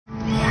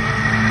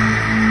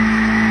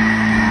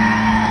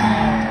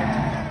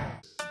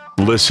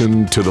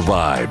Listen to the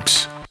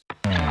vibes.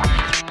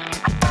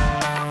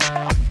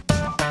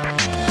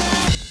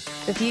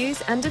 The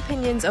views and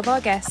opinions of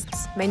our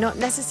guests may not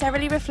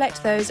necessarily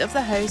reflect those of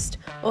the host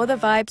or the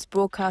Vibes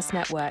Broadcast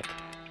Network.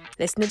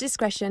 Listener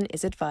discretion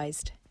is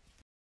advised.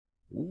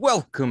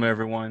 Welcome,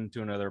 everyone,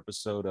 to another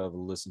episode of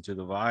Listen to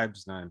the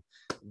Vibes. And I'm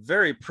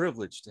very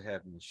privileged to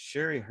have Ms.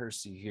 Sherry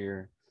Hursey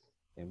here,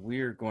 and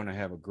we're going to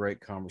have a great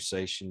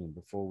conversation. And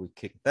before we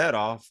kick that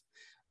off,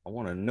 I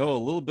want to know a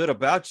little bit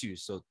about you.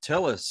 So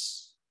tell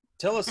us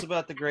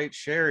about the great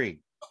Sherry.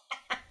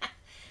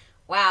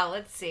 Wow,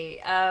 let's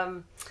see.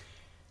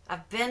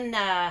 I've been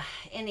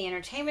in the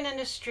entertainment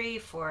industry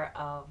for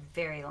a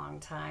very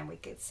long time. We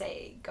could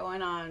say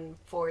going on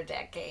 4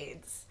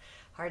 decades.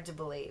 Hard to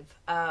believe.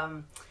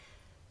 Been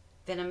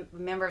a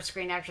member of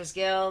Screen Actors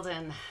Guild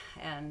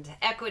and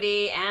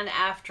Equity and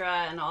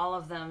AFTRA, and all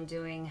of them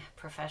doing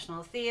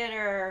professional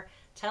theater,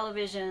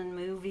 television,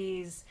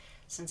 movies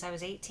since I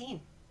was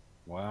 18.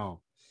 Wow.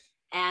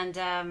 And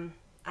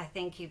I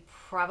think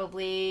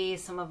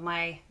some of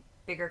my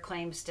bigger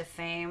claims to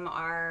fame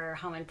are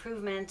Home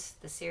Improvement,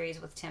 the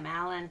series with Tim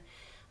Allen.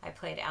 I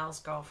played Al's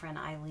girlfriend,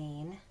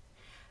 Ilene.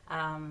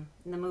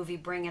 In the movie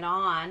Bring It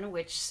On,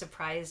 which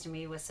surprised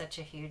me with such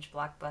a huge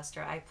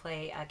blockbuster, I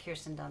play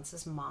Kirsten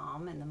Dunst's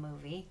mom in the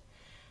movie.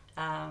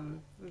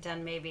 I've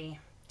done maybe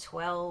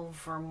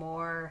 12 or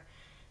more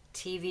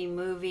TV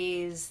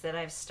movies that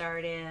I've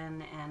starred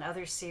in and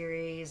other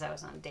series. I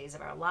was on Days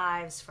of Our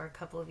Lives for a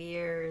couple of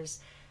years.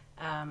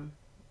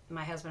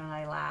 My husband and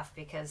I laugh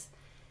because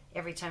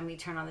every time we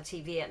turn on the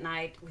TV at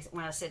night, we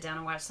want to sit down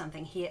and watch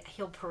something,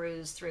 he'll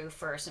peruse through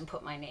first and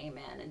put my name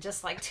in. And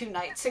just like 2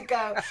 nights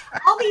ago,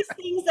 all these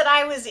things that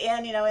I was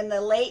in, in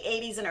the late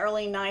 80s and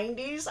early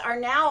 90s are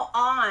now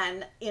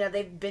on,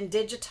 they've been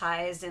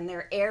digitized and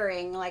they're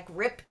airing, like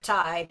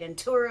Riptide and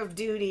Tour of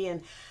Duty.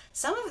 And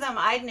some of them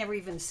I'd never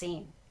even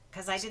seen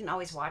because I didn't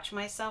always watch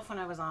myself when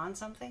I was on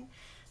something.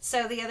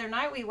 So the other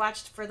night we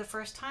watched for the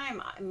first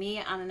time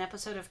me on an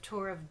episode of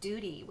Tour of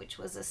Duty, which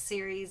was a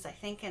series, I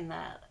think, in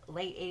the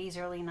late 80s,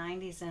 early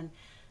 90s. And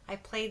I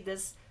played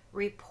this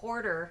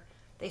reporter.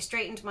 They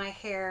straightened my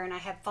hair and I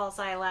had false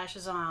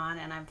eyelashes on.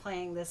 And I'm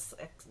playing this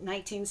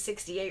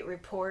 1968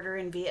 reporter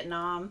in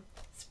Vietnam.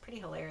 It's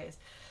pretty hilarious.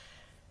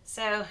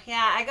 So,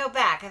 yeah, I go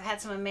back. I've had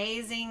some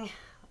amazing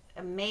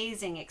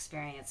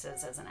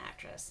experiences as an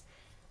actress.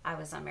 I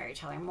was on Mary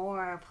Tyler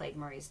Moore, played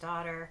Murray's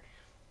daughter.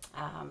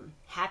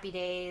 Happy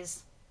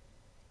Days,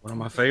 One of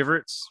my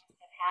favorites.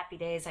 Happy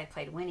Days, I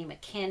played Winnie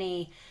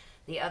McKinney,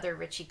 the other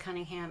Richie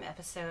Cunningham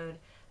episode.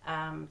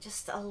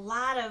 Just a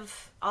lot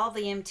of all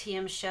the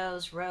MTM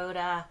shows.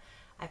 Rhoda,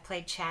 I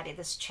played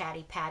this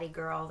chatty Patty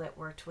girl that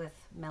worked with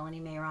Melanie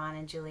Mayron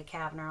and Julie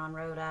Kavner on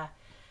Rhoda.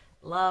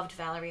 Loved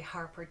Valerie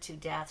Harper to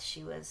death.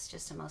 She was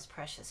just a most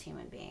precious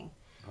human being.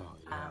 Oh,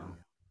 yeah.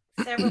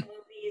 Several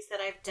movies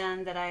that I've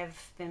done that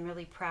I've been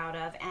really proud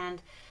of.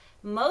 And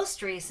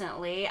most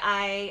recently,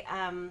 I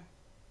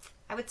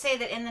would say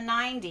that in the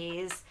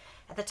 90s,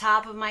 at the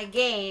top of my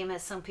game,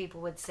 as some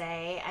people would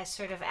say, I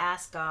sort of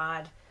asked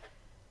God,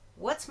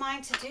 what's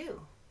mine to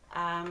do?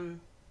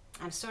 I'm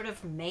sort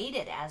of made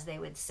it, as they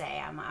would say.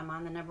 I'm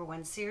on the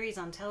 #1 series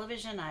on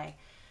television.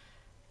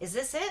 Is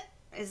this it?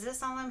 Is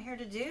this all I'm here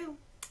to do?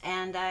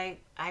 And I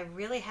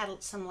really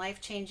had some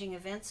life-changing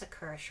events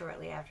occur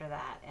shortly after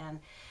that. And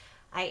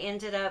I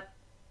ended up,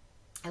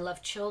 I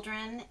love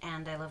children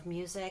and I love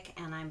music,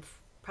 and I'm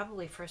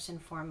probably first and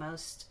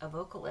foremost a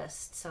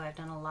vocalist. So I've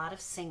done a lot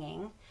of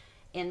singing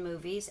in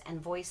movies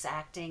and voice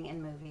acting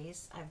in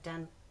movies. I've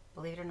done,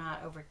 believe it or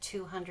not, over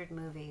 200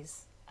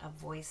 movies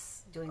of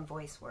doing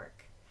voice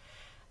work.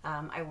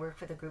 I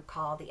work with a group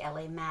called the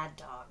LA Mad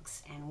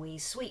Dogs, and we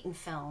sweeten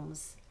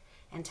films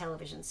and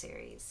television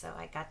series. So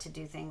I got to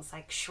do things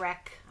like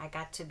Shrek. I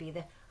got to be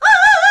the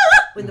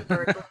when the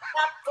bird looks up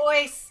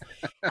voice.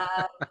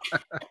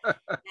 Madagascar,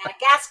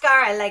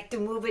 I like to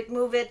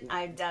move it.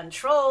 I've done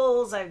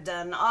Trolls. I've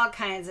done all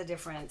kinds of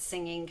different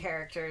singing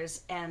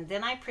characters. And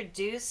then I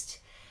produced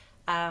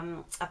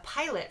a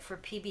pilot for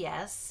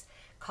PBS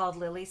called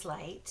Lily's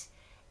Light.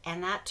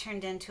 And that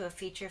turned into a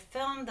feature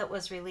film that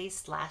was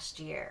released last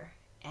year.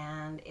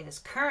 And it is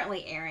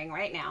currently airing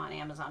right now on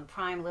Amazon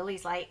Prime,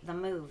 Lily's Light, the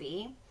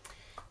movie,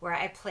 where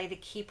I play the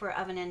keeper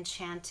of an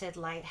enchanted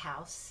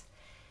lighthouse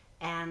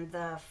and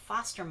the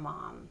foster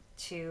mom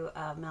to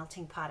a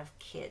melting pot of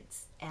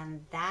kids.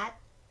 And that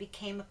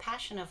became a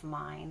passion of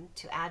mine,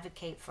 to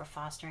advocate for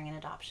fostering and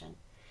adoption.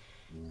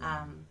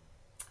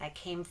 I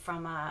came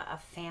from a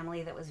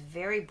family that was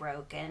very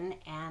broken,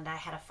 and I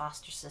had a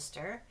foster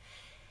sister,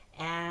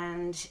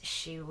 and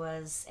she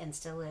was and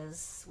still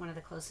is one of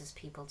the closest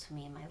people to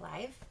me in my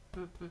life.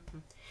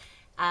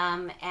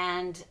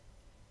 And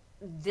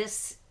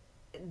this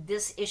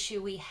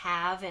issue we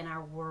have in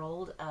our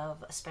world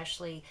of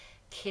especially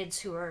kids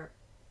who are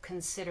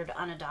considered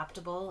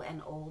unadoptable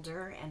and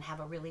older and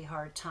have a really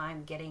hard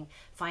time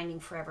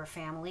finding forever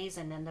families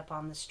and end up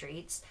on the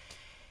streets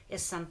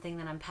is something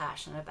that I'm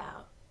passionate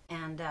about.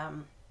 And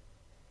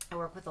I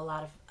work with a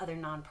lot of other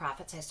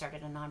nonprofits. I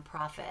started a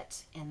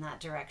nonprofit in that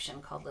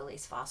direction called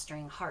Lily's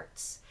Fostering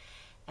Hearts.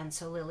 And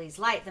so Lily's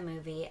Light, the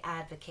movie,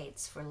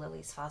 advocates for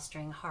Lily's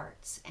Fostering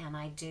Hearts.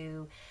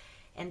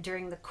 And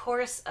during the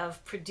course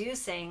of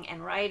producing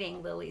and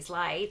writing Lily's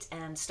Light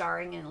and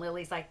starring in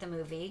Lily's Light, the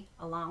movie,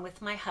 along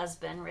with my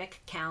husband,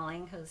 Rick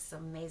Cowling, who's an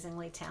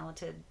amazingly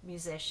talented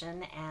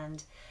musician,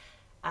 and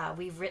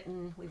we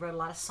wrote a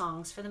lot of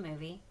songs for the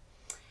movie.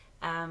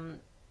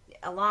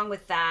 Along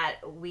with that,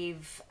 we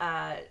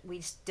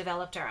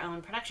developed our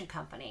own production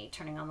company,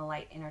 Turning on the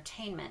Light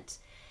Entertainment.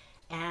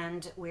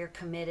 And we're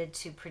committed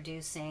to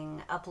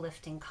producing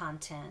uplifting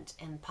content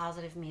and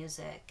positive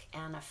music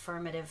and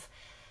affirmative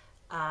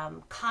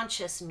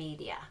conscious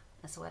media,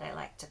 is what I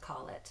like to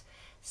call it.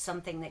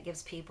 Something that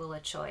gives people a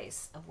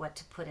choice of what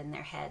to put in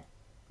their head,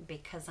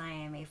 because I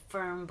am a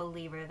firm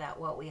believer that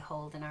what we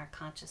hold in our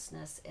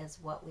consciousness is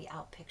what we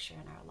outpicture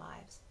in our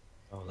lives.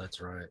 Oh,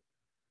 that's right.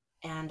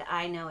 And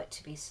I know it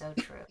to be so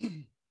true.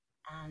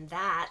 And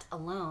that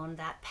alone,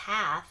 that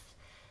path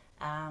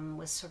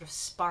was sort of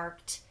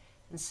sparked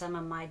in some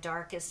of my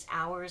darkest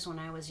hours when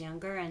I was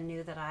younger, and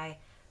knew that I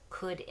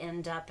could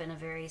end up in a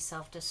very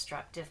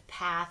self-destructive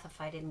path if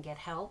I didn't get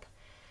help.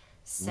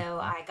 So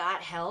I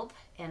got help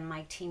in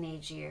my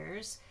teenage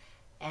years,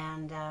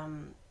 and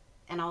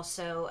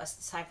also,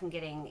 aside from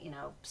getting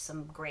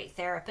some great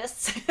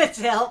therapists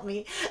to help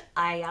me,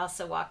 I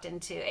also walked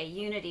into a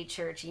Unity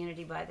church,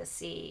 Unity by the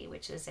Sea,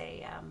 which is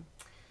a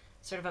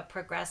sort of a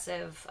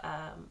progressive,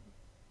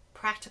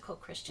 practical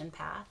Christian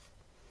path,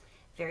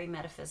 very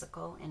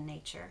metaphysical in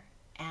nature.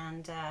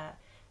 And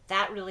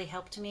that really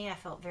helped me. I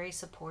felt very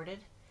supported.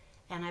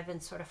 And I've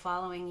been sort of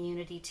following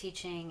Unity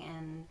teaching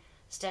and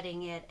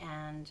studying it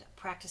and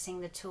practicing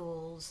the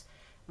tools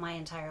my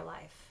entire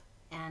life.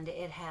 And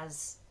it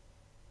has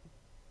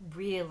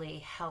really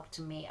helped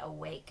me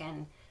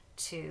awaken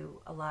to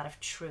a lot of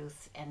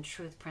truth and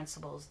truth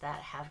principles that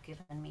have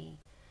given me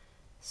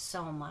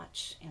so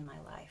much in my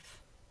life.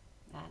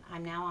 And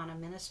I'm now on a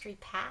ministry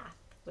path,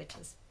 which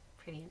is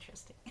pretty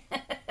interesting.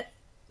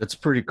 That's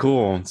pretty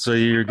cool. So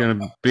you're going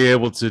to be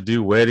able to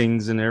do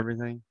weddings and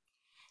everything?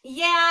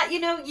 Yeah,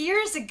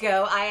 years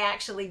ago, I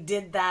actually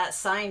did that,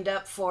 signed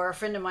up for, a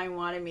friend of mine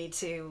wanted me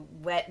to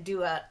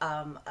do I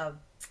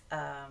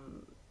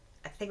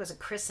think it was a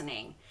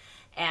christening.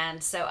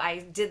 And so I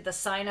did the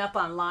sign up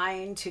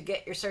online to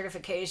get your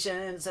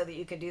certification so that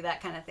you could do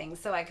that kind of thing.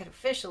 So I could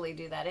officially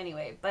do that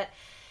anyway. But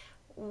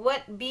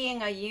what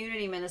being a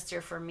Unity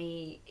minister for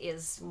me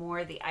is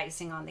more the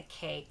icing on the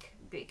cake.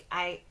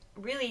 I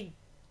really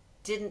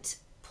didn't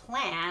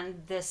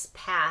plan this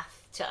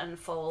path to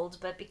unfold,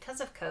 but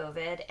because of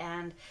COVID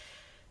and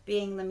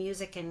being the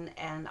music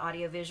and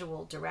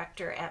audiovisual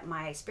director at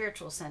my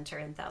spiritual center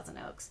in Thousand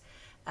Oaks,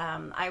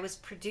 I was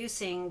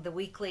producing the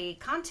weekly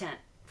content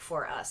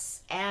for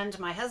us, and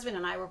my husband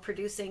and I were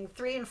producing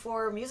 3 and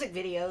 4 music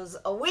videos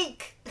a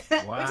week.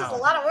 Wow. Which is a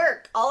lot of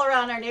work all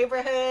around our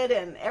neighborhood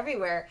and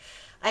everywhere.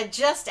 I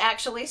just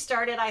actually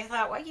started, I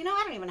thought, well, I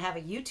don't even have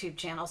a YouTube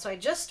channel, so I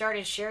just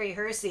started Sherry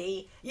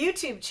Hursey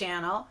YouTube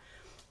channel.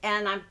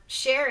 And I'm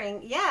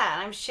sharing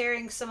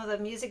some of the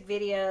music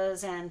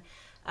videos and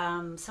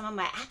some of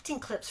my acting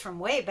clips from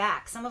way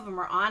back. Some of them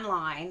are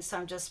online, so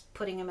I'm just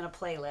putting them in a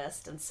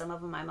playlist, and some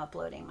of them I'm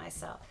uploading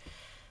myself.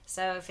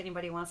 So if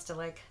anybody wants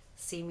to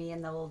see me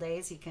in the old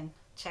days, you can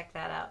check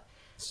that out.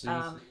 See,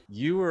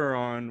 you were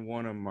on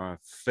one of my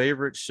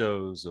favorite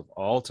shows of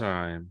all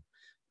time,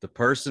 the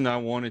person I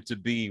wanted to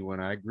be when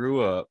I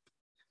grew up,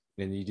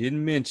 and you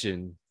didn't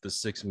mention the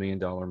 $6 Million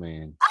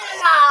Man.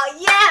 Oh,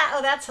 yeah.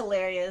 Oh, that's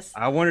hilarious.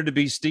 I wanted to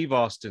be Steve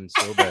Austin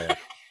so bad.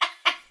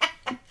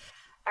 All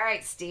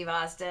right, Steve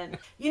Austin.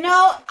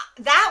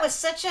 That was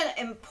such an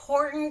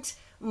important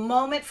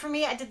moment for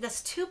me. I did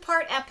this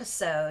 2-part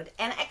episode,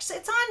 and actually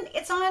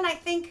it's on I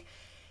think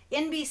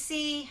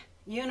NBC,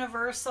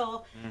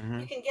 Universal. Mm-hmm.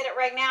 You can get it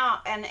right now,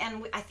 and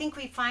I think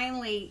we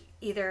finally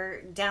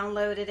either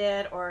downloaded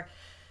it or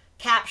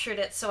captured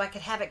it so I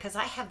could have it, because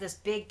I have this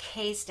big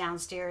case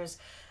downstairs,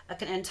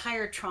 an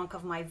entire trunk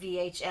of my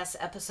VHS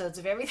episodes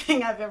of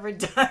everything I've ever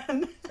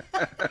done.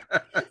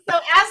 So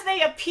as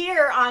they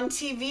appear on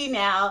TV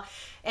now,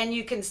 and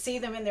you can see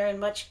them, and they're in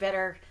much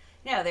better,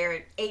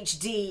 they're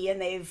HD,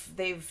 and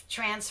they've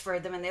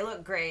transferred them, and they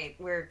look great.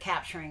 We're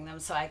capturing them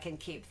so I can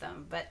keep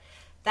them. But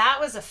that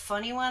was a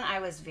funny one. I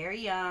was very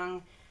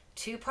young,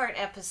 2-part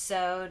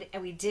episode,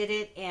 and we did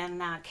it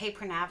in Cape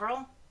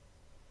Canaveral.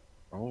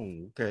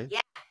 Oh, okay. Yeah.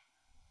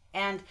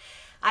 And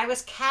I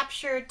was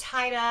captured,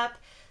 tied up.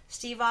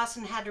 Steve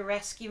Austin had to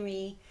rescue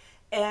me.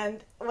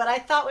 And what I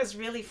thought was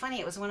really funny,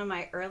 it was one of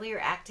my earlier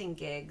acting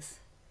gigs.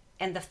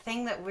 And the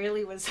thing that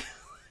really was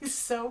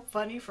so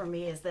funny for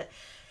me is that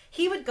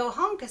he would go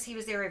home because he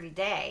was there every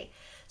day.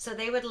 So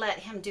they would let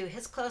him do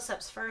his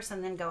close-ups first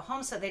and then go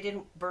home so they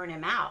didn't burn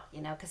him out,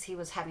 because he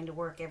was having to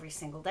work every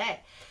single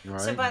day.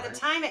 Right, so by the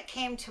time it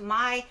came to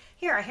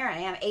here I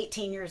am,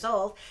 18 years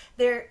old,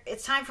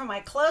 it's time for my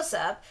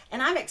close-up,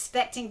 and I'm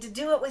expecting to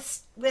do it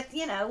with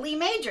Lee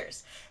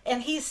Majors.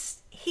 And he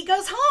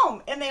goes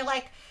home, and they're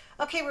like,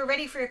 okay, we're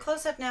ready for your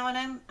close-up now. And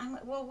I'm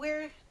well,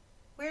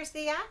 where's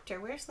the actor?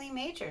 Where's Lee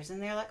Majors?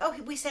 And they're like, oh,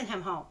 we sent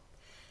him home.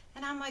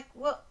 And I'm like,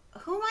 well,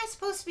 who am I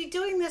supposed to be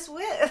doing this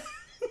with?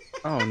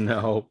 Oh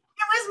no.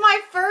 It was my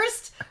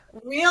first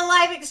real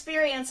life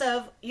experience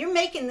of, you're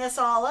making this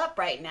all up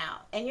right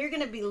now. And you're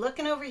going to be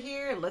looking over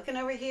here, and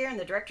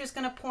the director's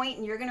going to point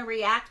and you're going to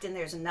react, and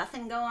there's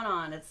nothing going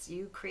on. It's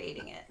you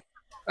creating it.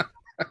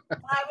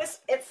 I was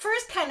at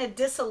first kind of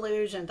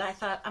disillusioned. I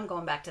thought, I'm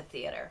going back to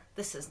theater.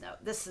 This is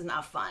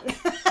not fun.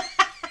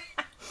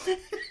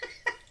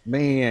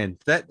 Man,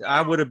 that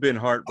I would have been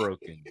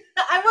heartbroken.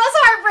 I was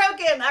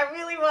heartbroken. I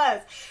really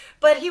was.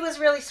 But he was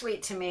really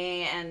sweet to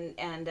me,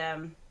 and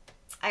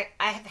I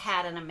have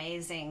had an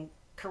amazing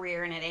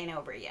career, and it ain't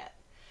over yet.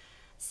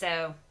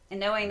 So, and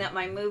knowing that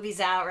my movie's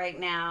out right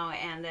now,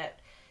 and that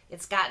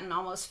it's gotten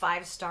almost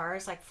 5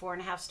 stars, like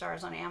 4.5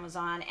 stars on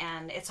Amazon,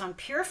 and it's on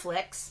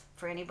PureFlix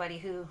for anybody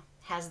who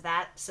has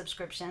that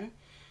subscription.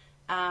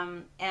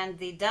 And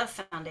the Dove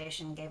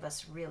Foundation gave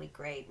us really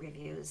great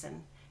reviews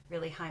and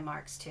really high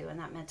marks too, and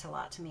that meant a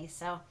lot to me.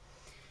 So,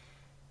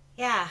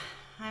 yeah,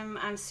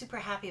 I'm super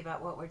happy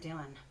about what we're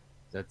doing.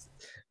 That's,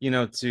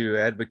 to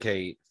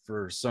advocate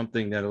for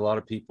something that a lot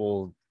of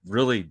people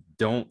really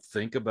don't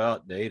think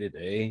about day to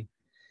day.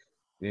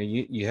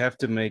 You have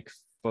to make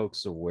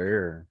folks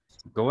aware.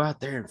 Go out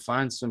there and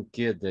find some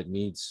kid that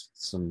needs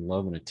some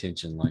love and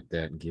attention like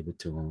that and give it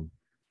to them.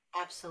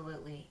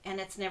 Absolutely. And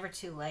it's never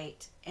too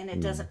late. And it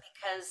doesn't,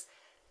 because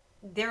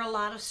there are a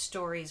lot of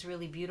stories,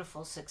 really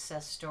beautiful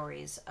success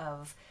stories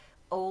of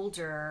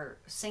older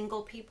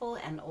single people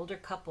and older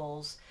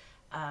couples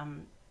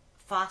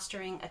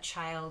fostering a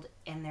child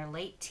in their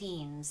late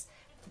teens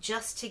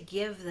just to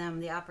give them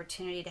the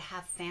opportunity to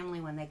have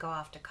family when they go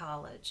off to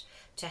college,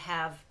 to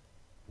have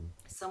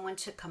someone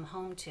to come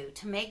home to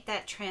make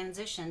that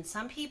transition.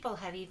 Some people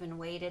have even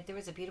waited. There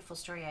was a beautiful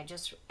story I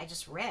just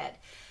read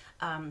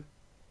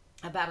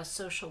about a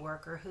social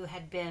worker who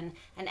had been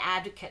an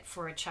advocate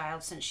for a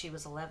child since she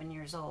was 11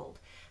 years old.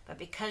 But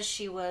because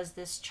she was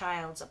this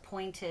child's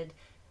appointed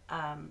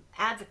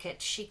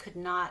advocate, she could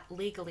not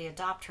legally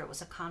adopt her. It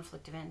was a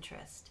conflict of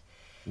interest.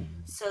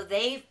 So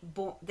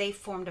they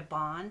formed a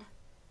bond,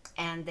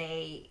 and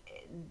the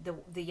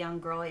young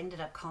girl ended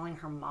up calling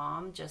her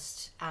mom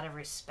just out of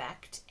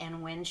respect.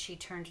 And when she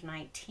turned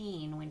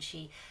 19, when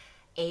she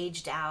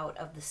aged out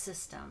of the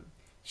system,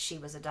 she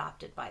was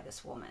adopted by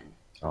this woman.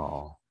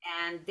 Oh.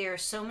 And there are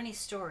so many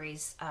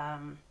stories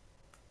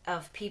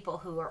of people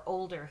who are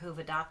older, who've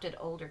adopted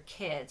older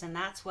kids, and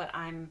that's what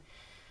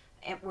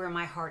where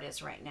my heart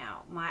is right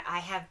now. I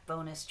have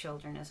bonus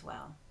children as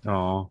well.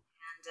 Oh.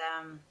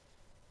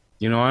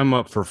 And I'm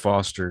up for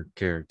foster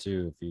care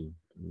too. If you.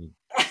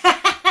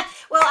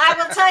 well, I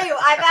will tell you,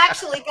 I've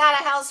actually got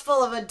a house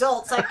full of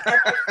adults. My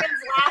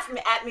friends laugh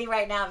at me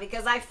right now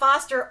because I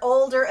foster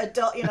older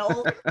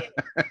older kids.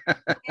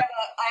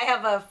 I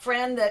have a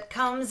friend that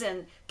comes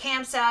and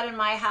camps out in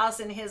my house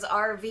in his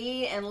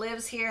RV and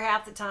lives here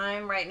half the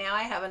time. Right now,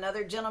 I have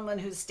another gentleman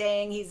who's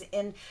staying.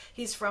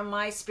 He's from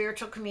my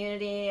spiritual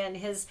community, and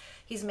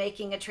he's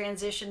making a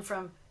transition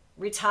from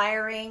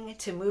retiring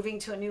to moving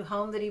to a new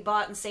home that he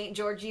bought in St.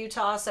 George,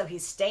 Utah. So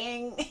he's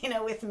staying,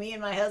 with me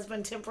and my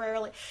husband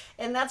temporarily.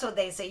 And that's what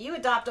they say. You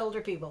adopt older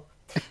people.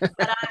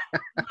 But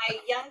my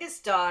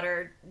youngest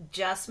daughter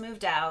just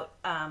moved out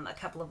a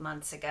couple of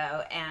months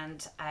ago,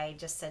 and I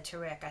just said to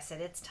Rick, I said,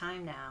 it's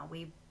time now.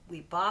 We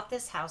bought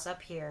this house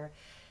up here,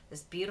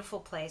 this beautiful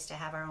place, to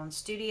have our own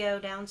studio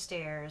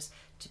downstairs,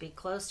 to be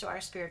close to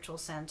our spiritual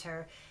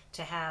center,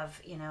 to have,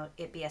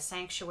 it be a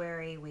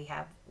sanctuary. We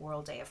have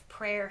World Day of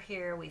Prayer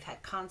here. We've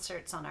had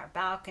concerts on our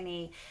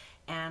balcony,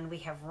 and we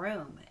have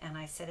room. And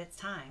I said, it's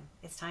time.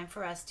 It's time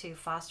for us to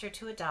foster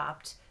to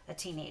adopt a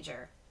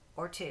teenager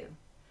or two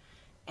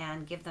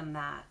and give them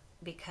that,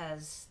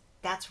 because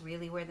that's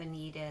really where the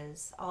need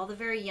is. All the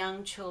very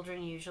young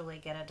children usually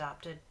get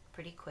adopted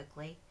pretty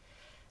quickly.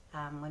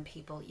 When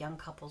young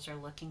couples are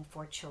looking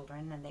for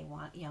children and they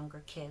want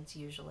younger kids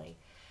usually.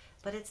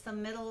 But it's the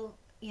middle,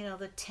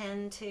 the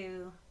 10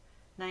 to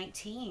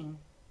 19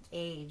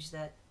 age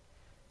that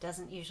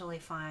doesn't usually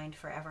find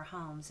forever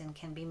homes and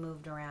can be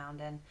moved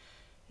around. And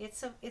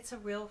it's a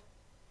real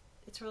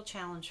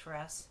challenge for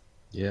us.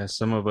 Yeah,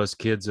 some of us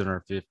kids in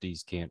our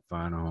 50s can't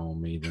find a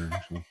home either.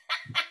 You're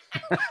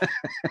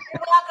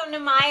welcome to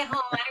my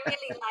home. I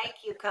really like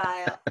you,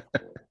 Kyle.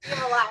 We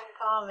have a lot in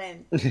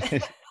common.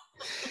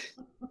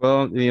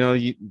 Well,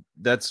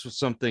 that's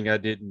something I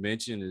didn't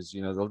mention is,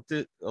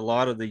 a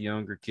lot of the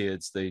younger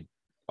kids, they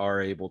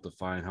are able to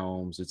find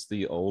homes. It's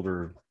the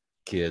older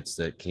kids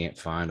that can't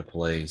find a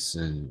place,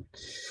 and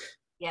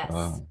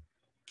yes,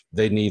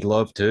 they need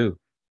love too.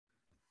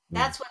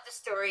 That's what the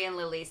story in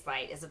Lily's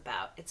Light is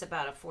about. It's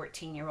about a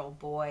 14-year-old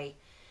boy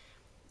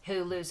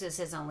who loses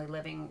his only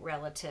living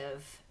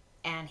relative,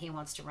 and he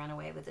wants to run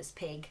away with his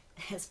pig,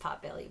 his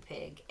potbelly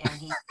pig, and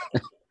he's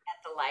at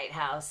the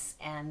lighthouse,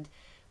 and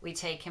we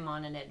take him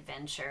on an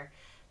adventure.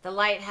 The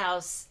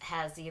lighthouse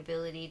has the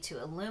ability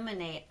to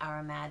illuminate our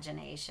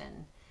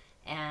imagination,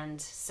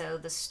 and so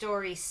the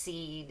story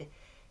seed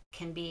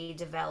can be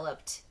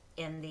developed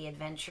in the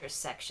adventures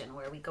section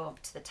where we go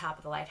up to the top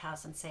of the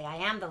lighthouse and say, I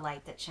am the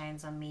light that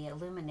shines on me,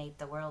 illuminate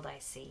the world I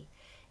see.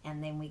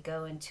 And then we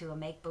go into a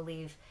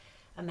make-believe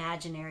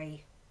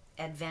imaginary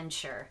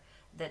adventure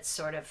that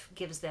sort of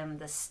gives them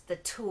the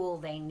tool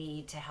they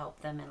need to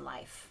help them in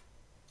life.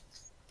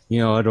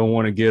 I don't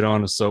want to get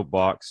on a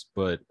soapbox,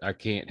 but I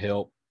can't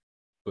help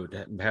but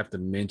have to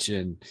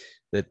mention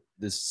that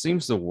this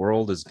seems the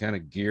world is kind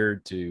of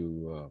geared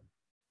to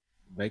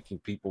making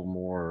people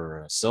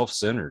more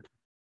self-centered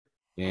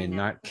and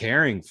not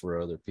caring for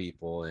other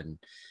people. And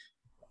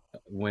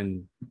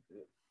when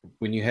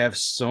you have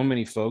so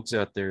many folks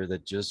out there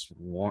that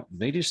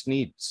they just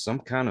need some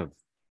kind of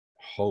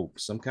hope,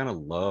 some kind of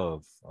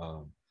love.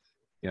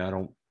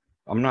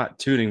 I'm not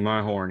tooting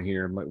my horn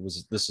here.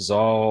 This is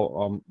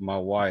all my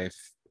wife.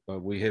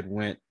 We had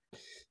went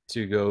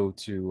to go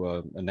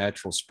to a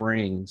natural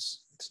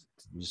springs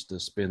just to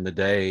spend the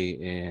day,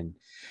 and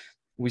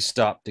we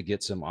stopped to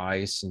get some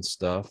ice and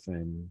stuff.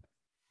 And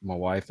my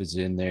wife is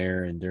in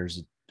there, and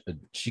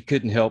she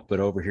couldn't help but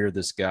overhear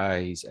this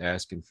guy. He's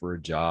asking for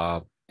a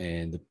job,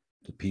 and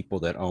the people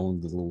that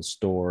owned the little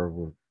store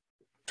were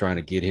trying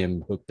to get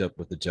him hooked up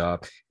with a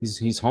job.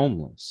 He's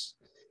homeless.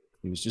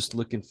 He was just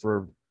looking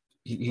for.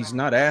 He's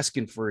not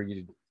asking for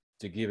you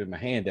to give him a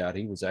handout.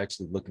 He was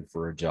actually looking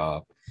for a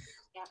job.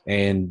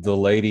 And the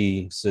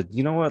lady said,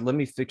 you know what, let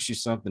me fix you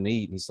something to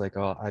eat. And he's like,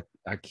 oh,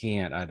 I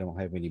can't. I don't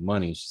have any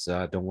money. She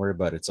said, don't worry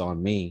about it. It's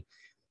on me.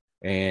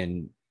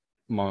 And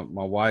my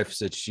wife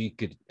said she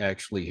could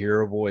actually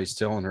hear a voice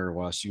telling her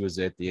while she was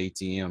at the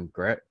ATM,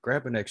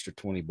 grab an extra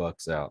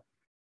 $20 out.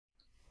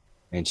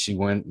 And she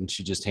went and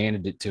she just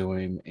handed it to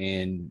him.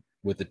 And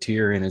with a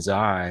tear in his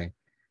eye,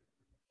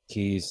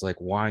 he's like,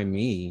 why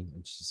me?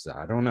 And she said,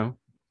 I don't know.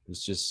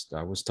 It's just,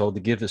 I was told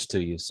to give this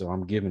to you, so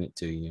I'm giving it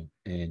to you.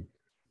 And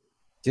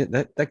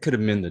that could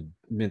have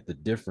meant the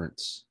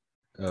difference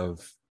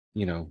of,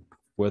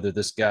 whether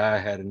this guy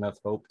had enough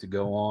hope to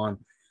go on,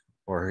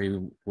 or he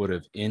would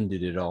have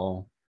ended it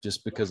all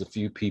just because a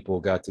few people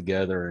got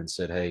together and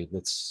said, hey,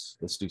 let's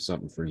do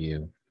something for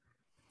you.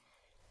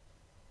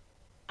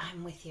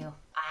 I'm with you.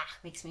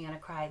 Makes me want to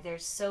cry.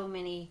 There's so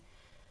many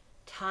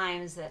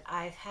times that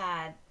I've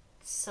had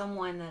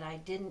someone that I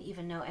didn't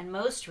even know, and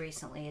most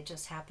recently it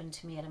just happened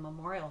to me at a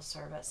memorial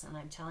service, and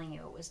I'm telling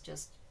you, it was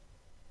just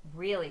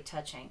really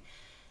touching,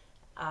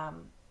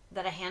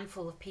 that a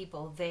handful of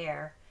people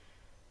there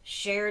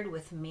shared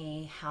with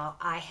me how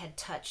I had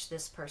touched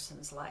this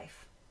person's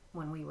life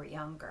when we were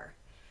younger,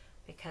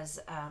 because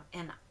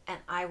and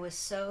I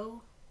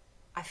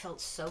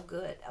felt so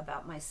good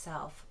about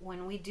myself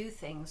when we do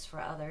things for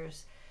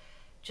others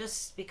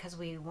just because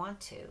we want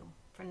to,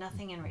 for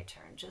nothing in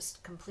return,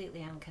 just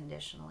completely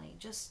unconditionally,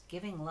 just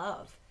giving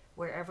love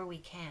wherever we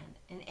can,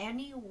 in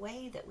any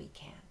way that we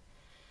can,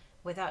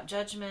 without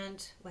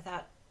judgment,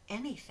 without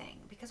anything,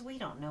 because we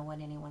don't know what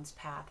anyone's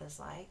path is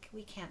like.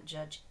 We can't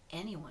judge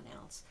anyone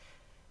else.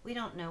 We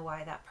don't know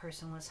why that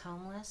person was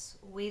homeless.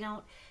 We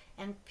don't,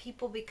 and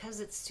people, because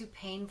it's too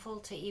painful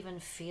to even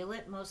feel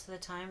it, most of the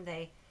time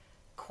they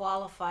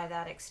qualify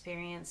that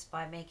experience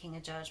by making a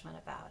judgment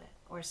about it,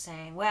 or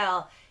saying,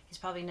 well, he's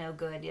probably no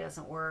good, he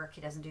doesn't work,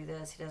 he doesn't do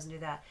this, he doesn't do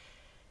that.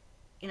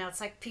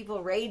 It's like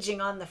people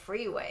raging on the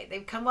freeway.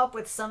 They've come up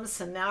with some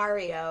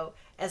scenario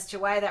as to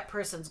why that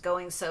person's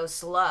going so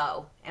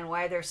slow and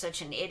why they're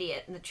such an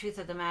idiot. And the truth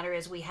of the matter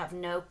is, we have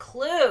no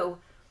clue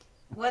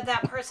what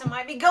that person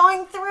might be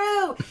going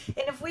through.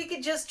 And if we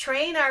could just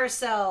train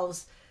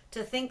ourselves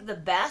to think the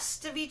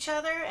best of each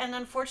other, and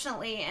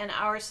unfortunately in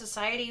our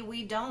society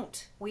we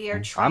don't. We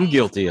are trained. I'm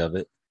guilty of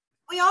it.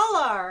 We all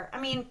are. I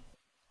mean,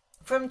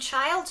 from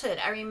childhood,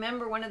 I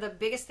remember one of the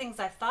biggest things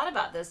I thought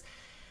about this,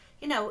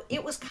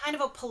 it was kind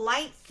of a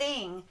polite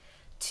thing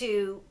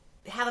to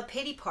have a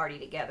pity party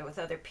together with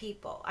other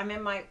people. I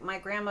mean, my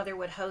grandmother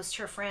would host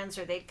her friends,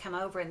 or they'd come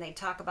over and they'd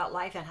talk about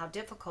life and how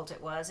difficult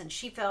it was, and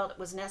she felt it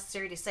was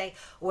necessary to say,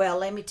 well,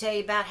 let me tell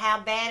you about how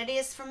bad it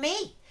is for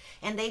me.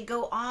 And they'd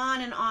go on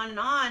and on and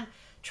on,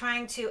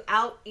 trying to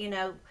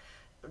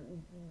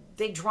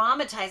they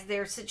dramatize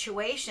their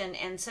situation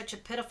in such a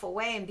pitiful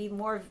way and be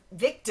more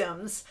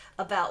victims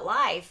about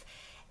life.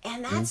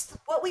 And that's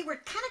what we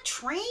were kind of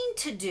trained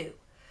to do.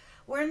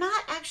 We're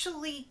not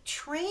actually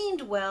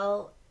trained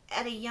well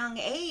at a young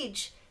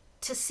age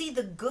to see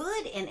the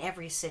good in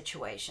every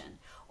situation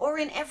or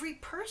in every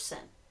person.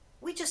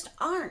 We just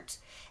aren't.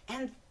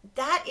 And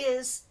that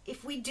is,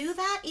 if we do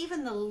that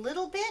even a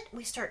little bit,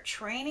 we start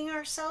training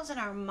ourselves and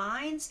our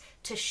minds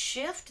to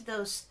shift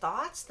those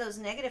thoughts, those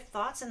negative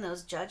thoughts and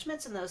those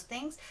judgments and those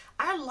things,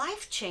 our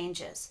life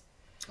changes.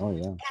 Oh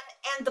yeah.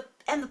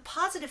 And the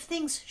positive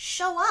things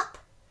show up.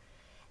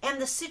 And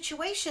the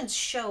situations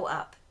show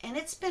up. And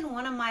it's been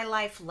one of my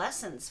life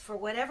lessons, for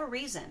whatever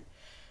reason,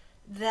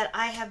 that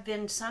I have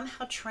been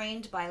somehow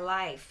trained by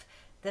life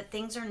that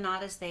things are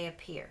not as they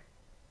appear.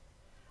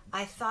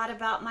 I thought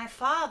about my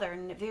father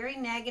and very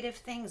negative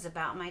things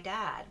about my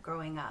dad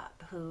growing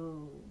up,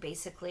 who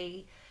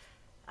basically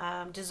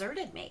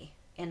deserted me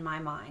in my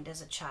mind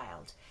as a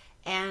child.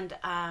 And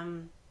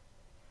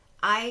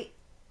I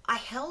I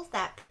held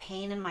that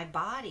pain in my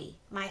body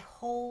my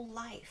whole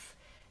life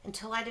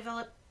until I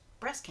developed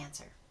breast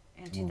cancer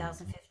in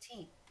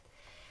 2015.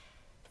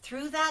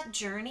 Through that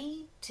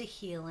journey to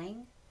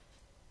healing,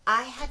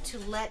 I had to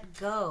let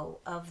go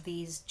of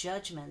these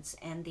judgments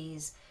and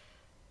these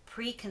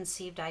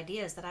preconceived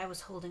ideas that I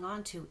was holding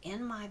on to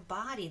in my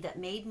body that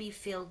made me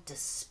feel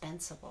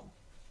dispensable.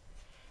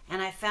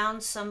 And I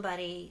found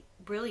somebody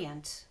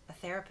brilliant, a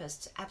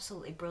therapist,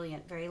 absolutely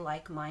brilliant, very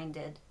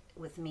like-minded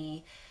with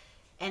me.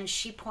 And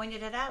she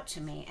pointed it out to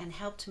me and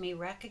helped me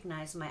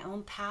recognize my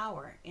own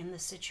power in the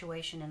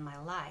situation in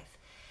my life.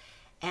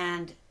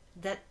 And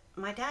that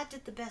my dad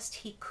did the best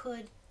he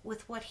could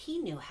with what he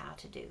knew how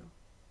to do.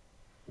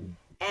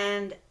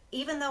 And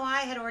even though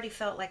I had already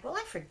felt like, well,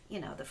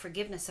 the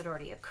forgiveness had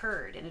already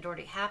occurred and it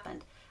already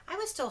happened, I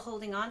was still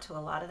holding on to a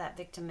lot of that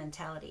victim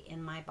mentality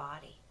in my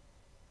body.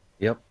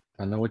 Yep,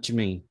 I know what you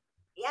mean.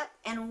 Yep.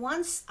 And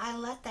once I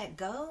let that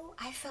go,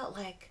 I felt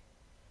like,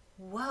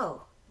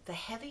 whoa, the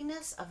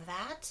heaviness of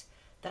that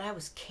I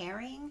was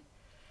carrying.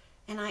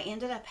 And I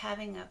ended up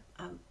having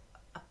a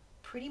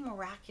pretty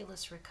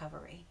miraculous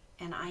recovery.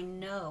 And I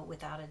know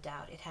without a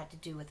doubt it had to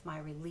do with my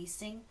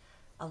releasing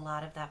a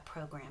lot of that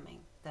programming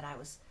that I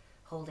was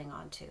holding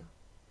on to.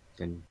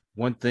 And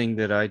one thing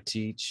that I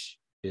teach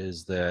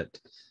is that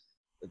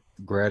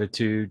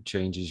gratitude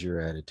changes your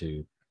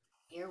attitude.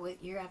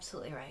 You're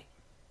absolutely right.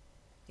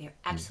 You're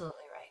absolutely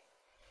right.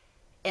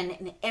 And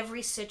in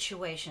every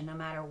situation, no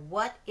matter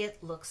what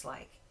it looks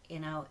like,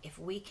 if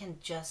we can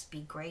just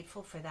be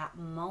grateful for that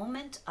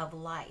moment of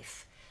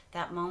life,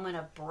 that moment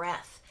of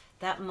breath,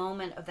 that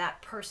moment of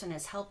that person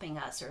is helping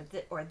us,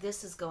 or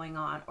this is going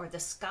on, or the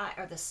sky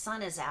or the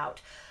sun is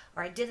out.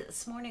 Or I did it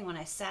this morning when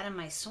I sat in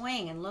my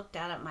swing and looked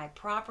out at my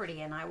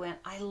property and I went,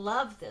 I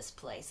love this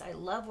place. I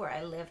love where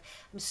I live.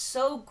 I'm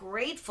so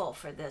grateful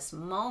for this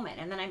moment.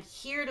 And then I'm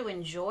here to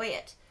enjoy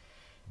it.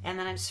 And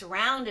then I'm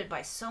surrounded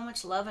by so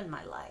much love in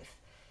my life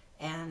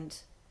and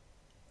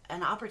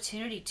an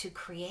opportunity to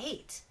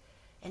create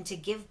and to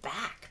give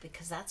back,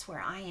 because that's where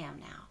I am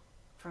now.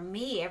 For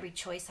me, every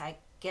choice I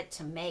get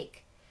to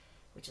make,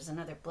 which is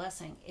another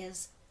blessing,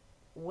 is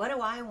what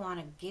do I want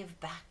to give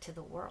back to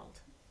the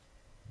world?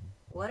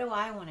 What do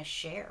I want to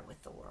share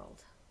with the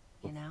world?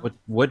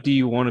 What do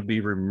you want to be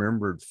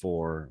remembered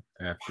for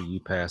after you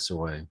pass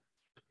away?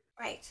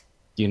 Right.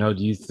 Do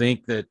you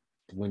think that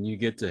when you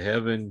get to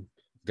heaven,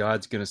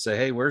 God's going to say,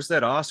 hey, where's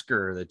that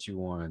Oscar that you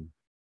won?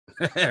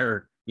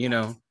 Or,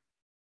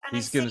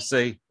 he's going to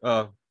say,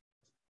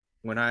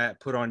 when I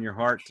put on your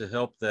heart to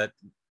help that,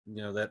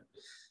 that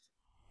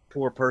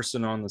poor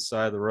person on the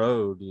side of the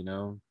road,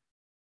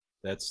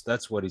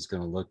 that's what he's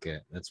going to look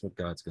at. That's what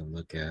God's going to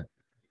look at.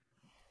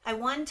 I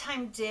one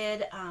time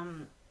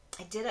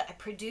I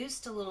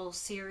produced a little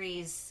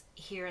series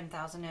here in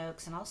Thousand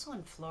Oaks and also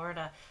in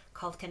Florida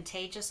called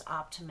Contagious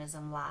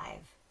Optimism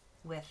Live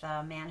with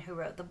a man who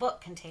wrote the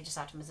book Contagious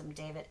Optimism,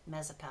 David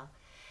Mezzapel.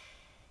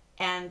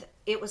 And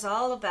it was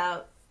all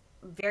about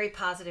very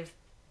positive,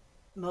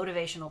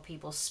 motivational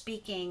people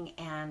speaking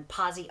and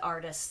posse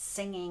artists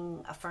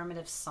singing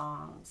affirmative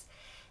songs.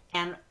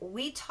 And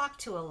we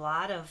talked to a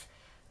lot of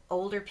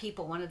older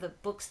people. One of the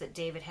books that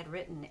David had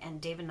written, and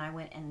David and I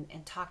went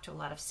and talked to a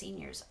lot of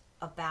seniors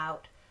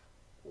about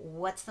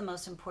what's the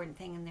most important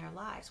thing in their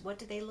lives. What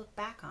do they look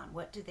back on?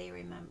 What do they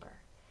remember?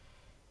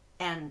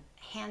 And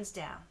hands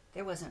down,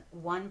 there wasn't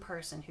one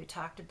person who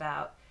talked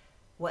about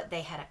what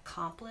they had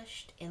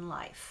accomplished in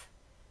life.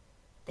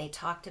 They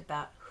talked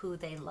about who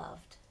they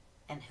loved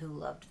and who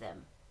loved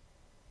them.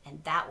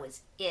 And that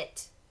was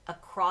it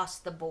across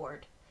the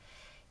board.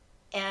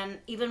 And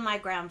even my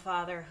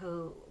grandfather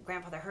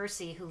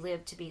Hursey, who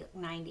lived to be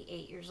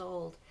 98 years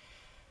old,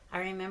 I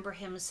remember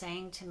him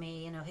saying to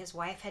me, his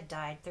wife had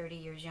died 30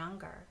 years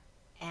younger.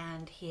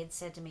 And he had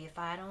said to me, if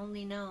I'd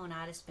only known,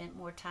 I'd have spent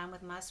more time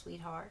with my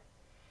sweetheart.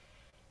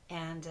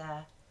 And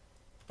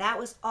that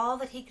was all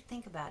that he could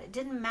think about. It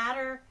didn't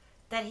matter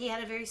that he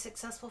had a very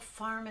successful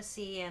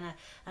pharmacy and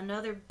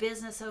another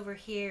business over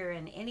here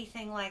and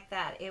anything like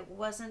that. It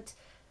wasn't.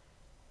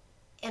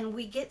 And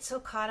we get so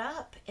caught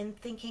up in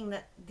thinking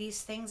that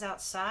these things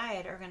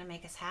outside are going to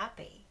make us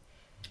happy.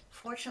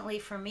 Fortunately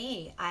for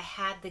me, I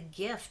had the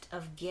gift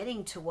of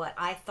getting to what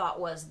I thought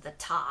was the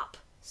top,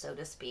 so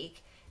to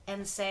speak,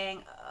 and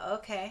saying,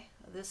 okay,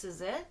 this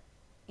is it.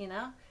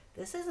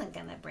 This isn't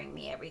going to bring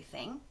me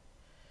everything.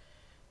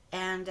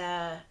 And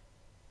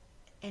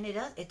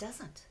it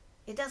doesn't.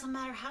 It doesn't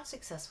matter how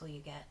successful you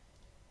get.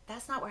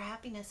 That's not where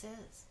happiness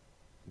is.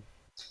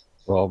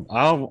 Well,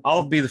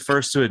 I'll be the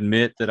first to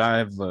admit that I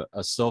have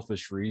a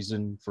selfish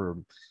reason for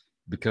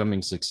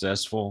becoming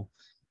successful,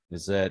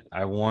 is that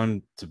I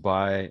wanted to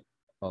buy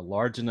a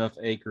large enough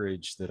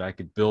acreage that I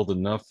could build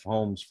enough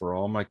homes for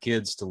all my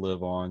kids to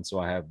live on, so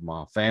I have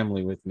my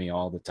family with me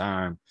all the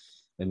time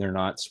and they're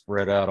not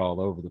spread out all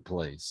over the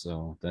place.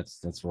 So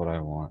that's what I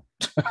want.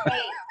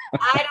 Hey,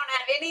 I don't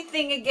have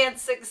anything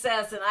against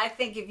success, and I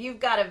think if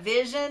you've got a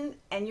vision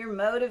and you're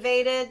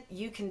motivated,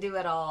 you can do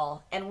it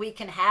all, and we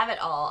can have it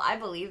all. I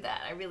believe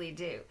that. I really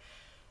do.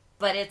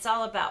 but it's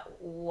all about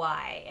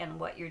why and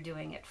what you're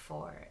doing it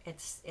for.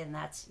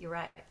 You're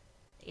right.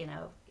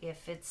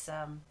 If it's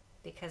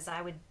because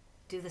I would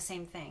do the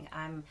same thing.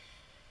 I'm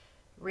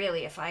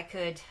really, if I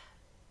could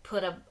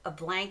put a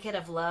blanket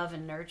of love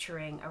and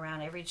nurturing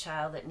around every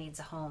child that needs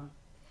a home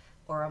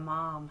or a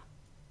mom,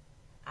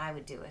 I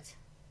would do it.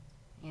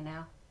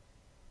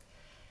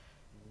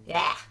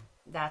 Yeah,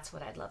 that's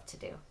what I'd love to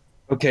do.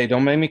 Okay,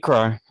 don't make me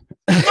cry.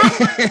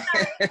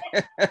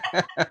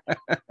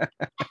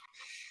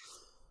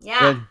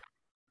 Yeah.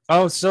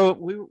 Oh, so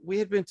we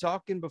had been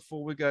talking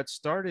before we got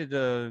started.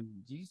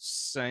 You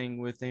sang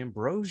with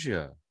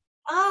Ambrosia.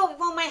 Oh,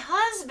 well, my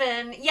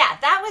husband, yeah,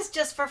 that was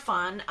just for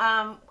fun.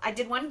 I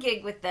did one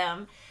gig with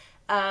them.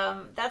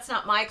 That's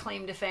not my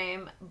claim to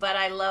fame, but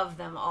I love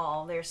them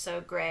all. They're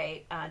so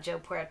great. Joe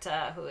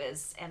Puerta,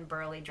 and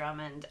Burley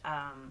Drummond,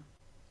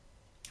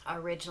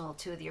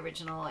 two of the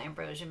original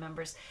Ambrosia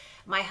members.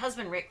 My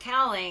husband, Rick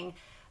Cowling,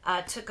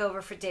 took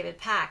over for David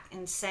Pack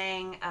and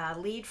sang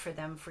lead for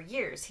them for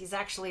years. He's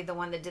actually the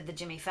one that did the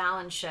Jimmy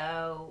Fallon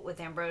show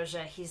with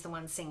Ambrosia. He's the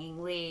one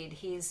singing lead.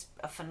 He's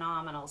a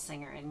phenomenal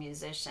singer and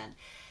musician.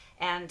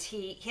 And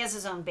he has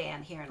his own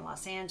band here in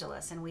Los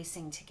Angeles, and we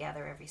sing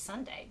together every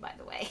Sunday, by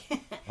the way.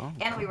 Oh,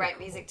 and we write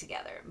music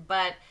together.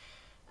 But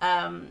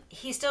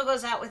he still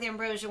goes out with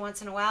Ambrosia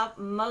once in a while.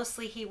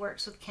 Mostly he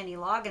works with Kenny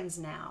Loggins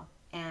now.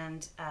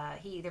 And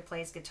he either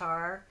plays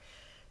guitar,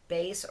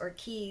 bass, or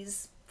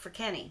keys for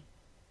Kenny.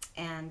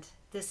 And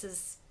this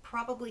is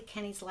probably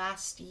Kenny's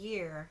last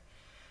year.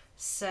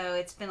 So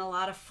it's been a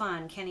lot of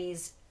fun.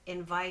 Kenny's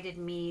invited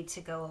me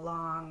to go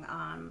along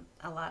on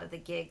a lot of the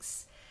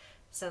gigs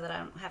so that I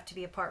don't have to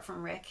be apart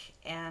from Rick.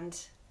 And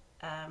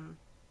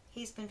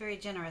he's been very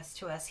generous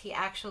to us. He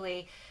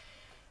actually,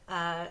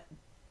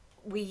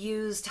 we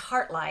used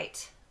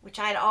Heartlight, which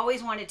I had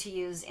always wanted to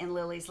use in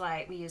Lily's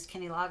Light. We used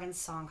Kenny Loggins'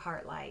 song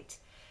Heartlight.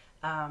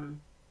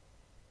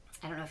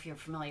 I don't know if you're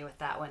familiar with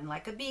that one.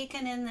 Like a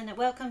beacon in the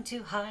welcome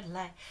to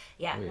Heartlight.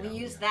 Yeah, we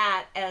used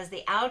that as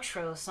the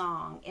outro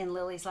song in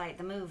Lily's Light,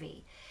 the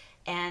movie.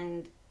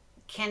 And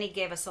Kenny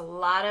gave us a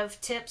lot of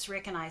tips.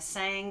 Rick and I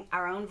sang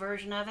our own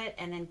version of it,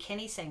 and then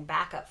Kenny sang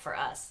backup for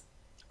us.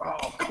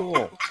 Oh,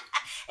 cool.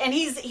 And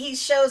he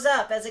shows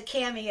up as a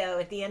cameo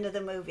at the end of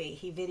the movie.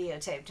 He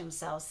videotaped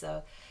himself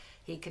so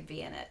he could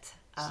be in it.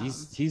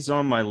 He's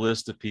on my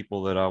list of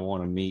people that I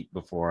want to meet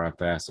before I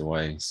pass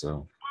away.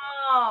 So.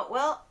 Oh,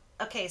 well,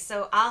 okay,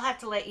 so I'll have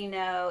to let you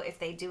know if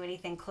they do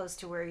anything close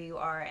to where you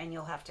are, and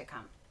you'll have to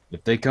come.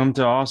 If they come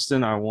to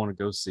Austin, I want to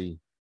go see.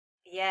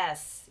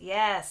 Yes.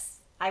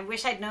 I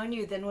wish I'd known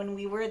you then when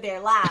we were there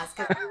last,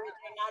 because we were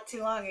there not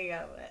too long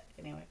ago. But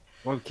anyway.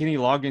 Well, Kenny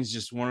Loggins is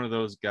just one of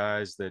those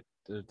guys that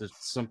there's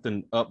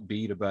something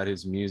upbeat about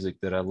his music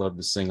that I love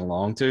to sing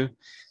along to.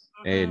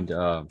 Mm-hmm.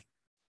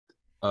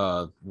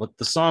 And what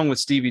the song with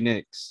Stevie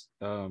Nicks?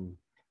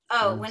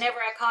 Whenever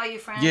I Call You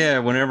Friend. Yeah,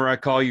 Whenever I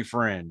Call You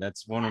Friend.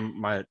 That's one of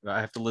my. I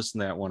have to listen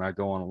to that when I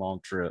go on a long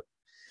trip.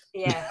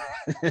 Yeah.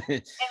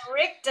 And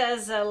Rick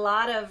sings a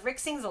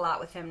lot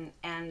with him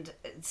and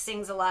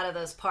sings a lot of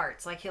those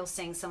parts. Like he'll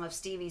sing some of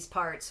Stevie's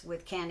parts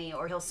with Kenny,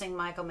 or he'll sing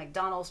Michael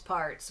McDonald's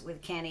parts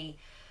with Kenny.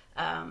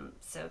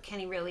 So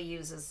Kenny really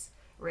uses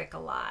Rick a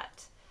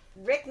lot.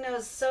 Rick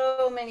knows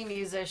so many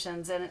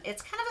musicians, and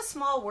it's kind of a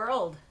small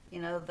world,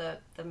 the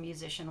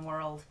musician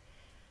world.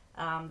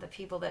 The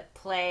people that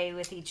play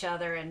with each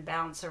other and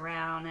bounce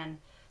around and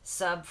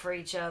sub for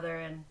each other,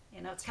 and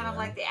it's kind of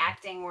like the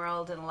acting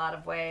world in a lot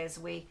of ways.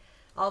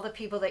 All the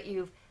people that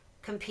you've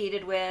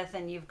competed with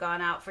and you've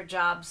gone out for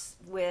jobs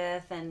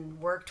with and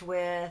worked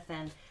with,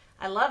 and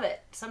I love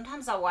it.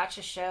 Sometimes I'll watch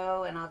a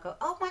show and I'll go,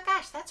 oh my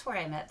gosh, that's where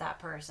I met that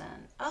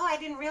person. Oh, I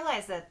didn't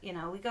realize that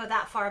we go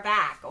that far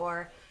back.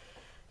 Or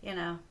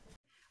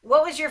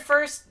what was your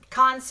first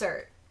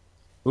concert?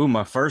 Ooh,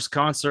 my first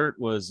concert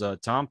was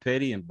Tom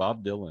Petty and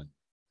Bob Dylan.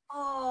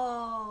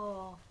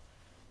 Oh,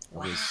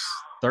 wow. I was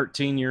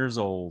 13 years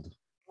old.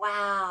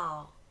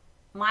 Wow.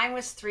 Mine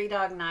was Three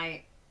Dog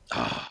Night.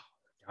 Oh,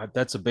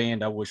 that's a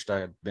band I wished I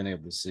had been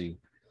able to see.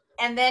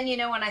 And then,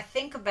 when I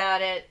think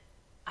about it,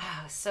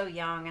 I was so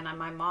young, and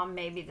my mom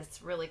made me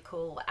this really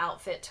cool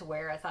outfit to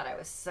wear. I thought I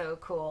was so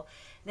cool.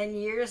 Then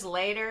years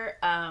later,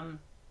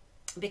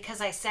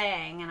 because I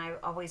sang, and I've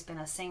always been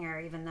a singer,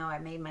 even though I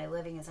made my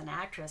living as an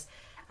actress,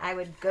 I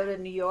would go to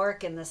New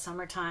York in the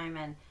summertime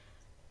and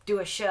do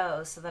a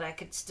show so that I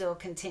could still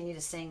continue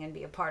to sing and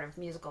be a part of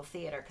musical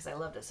theater because I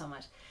loved it so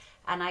much.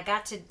 And I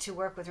got to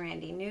work with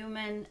Randy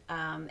Newman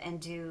and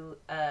do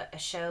a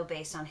show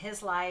based on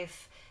his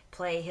life,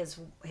 play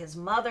his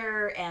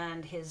mother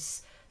and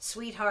his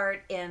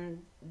sweetheart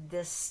in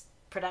this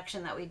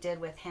production that we did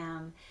with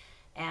him.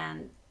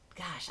 And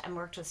gosh, I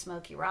worked with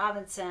Smokey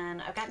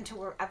Robinson. I've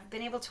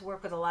been able to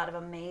work with a lot of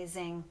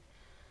amazing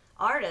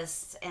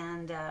artists,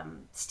 and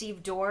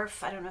Steve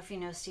Dorff. I don't know if you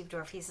know Steve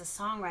Dorff. He's a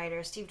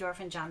songwriter. Steve Dorff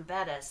and John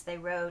Bettis. They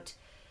wrote,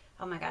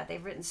 oh my God,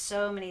 they've written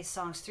so many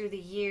songs through the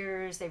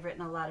years. They've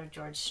written a lot of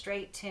George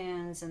Strait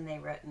tunes, and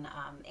they've written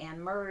Anne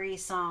Murray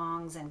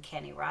songs and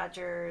Kenny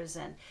Rogers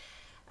and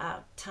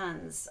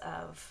tons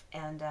of.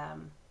 And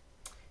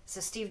so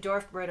Steve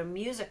Dorff wrote a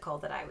musical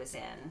that I was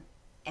in,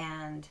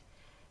 and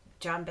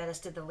John Bettis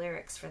did the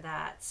lyrics for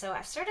that. So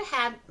I've sort of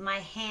had my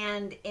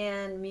hand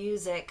in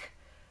music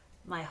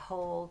my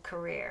whole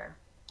career.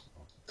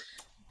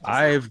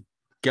 I've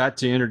got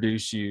to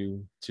introduce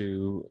you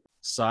to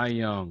Cy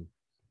Young.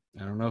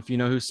 I don't know if you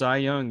know who Cy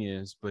Young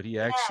is, but he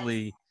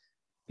actually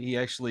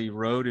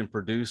wrote and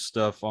produced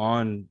stuff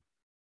on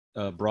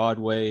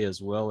Broadway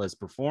as well as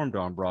performed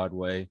on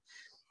Broadway.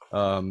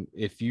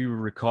 If you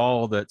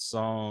recall that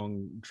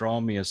song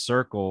 "Draw Me a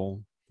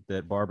Circle"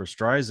 that Barbara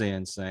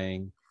Streisand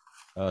sang,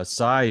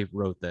 Cy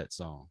wrote that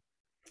song.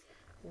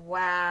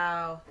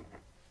 Wow.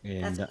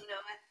 And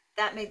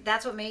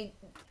That's what made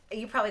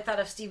you probably thought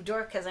of Steve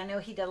Dorff, because I know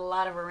he did a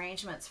lot of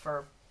arrangements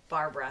for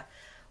Barbara.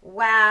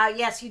 Wow.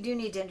 Yes, you do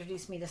need to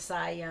introduce me to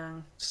Cy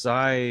Young.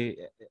 Cy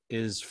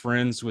is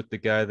friends with the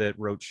guy that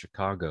wrote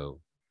Chicago.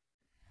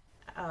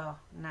 Oh,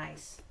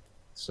 nice.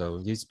 So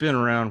he's been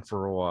around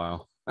for a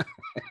while.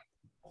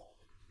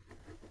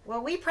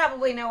 Well, we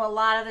probably know a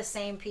lot of the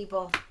same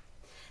people.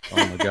 Oh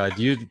my God,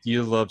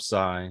 you love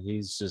Cy.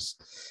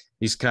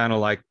 He's kind of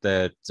like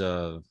that.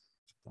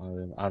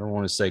 I don't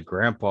want to say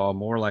grandpa,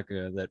 more like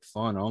that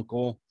fun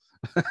uncle.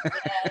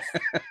 Yes,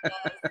 yes.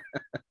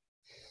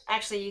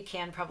 Actually, you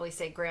can probably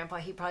say grandpa.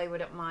 He probably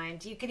wouldn't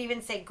mind. You could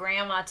even say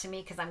grandma to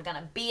me, because I'm going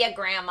to be a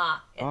grandma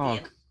at the end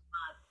of the month.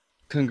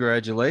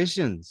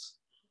 Congratulations.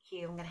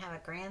 Thank you. I'm going to have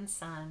a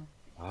grandson.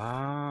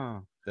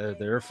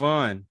 They're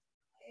fun.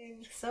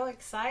 I'm so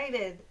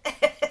excited.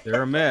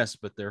 They're a mess,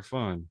 but they're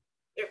fun.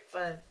 They're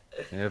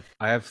fun.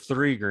 I have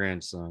 3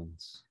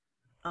 grandsons.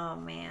 Oh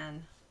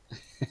man.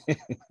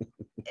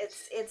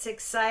 It's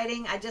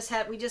exciting.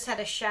 We just had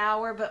a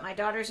shower, but my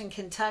daughter's in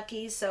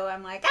Kentucky, so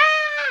I'm like,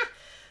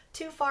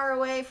 too far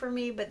away for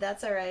me, but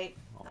that's all right.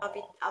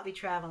 I'll be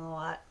traveling a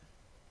lot.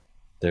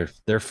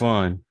 They're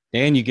fun,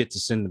 and you get to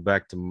send them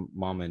back to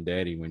mom and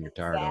daddy when you're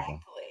tired of them.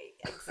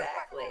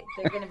 Exactly.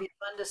 They're going to be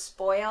fun to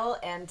spoil,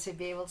 and to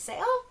be able to say,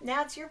 "Oh,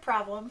 now it's your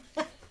problem.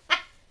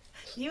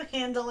 You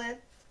handle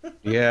it."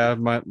 Yeah,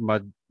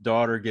 my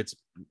daughter gets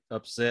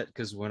upset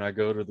because when I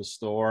go to the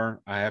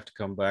store, I have to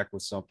come back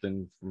with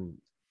something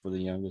for the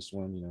youngest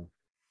one. You know,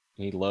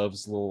 he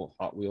loves little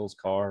Hot Wheels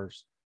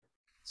cars,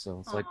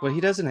 so it's like, but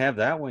he doesn't have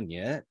that one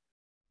yet.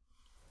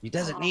 He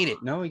doesn't need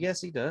it. No,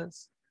 yes, he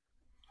does.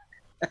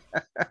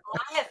 Well,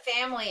 I have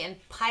family in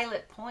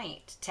Pilot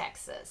Point,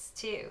 Texas,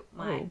 too.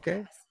 I have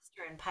a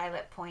sister in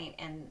Pilot Point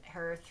and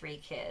her 3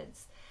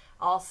 kids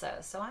also.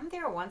 So I'm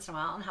there once in a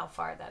while. I don't know how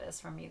far that is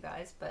from you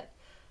guys, but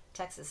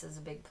Texas is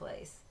a big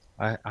place.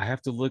 I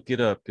have to look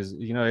it up because,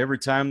 you know, every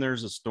time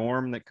there's a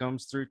storm that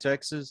comes through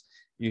Texas,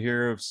 you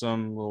hear of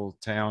some little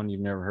town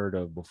you've never heard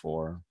of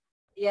before.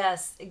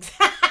 Yes,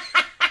 exactly.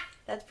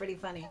 That's pretty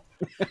funny.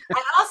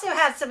 I also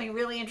had something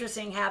really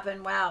interesting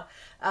happen. Wow.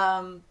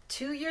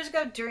 2 years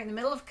ago, during the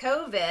middle of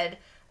COVID,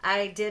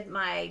 I did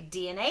my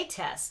DNA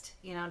test,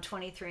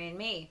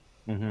 23andMe,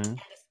 and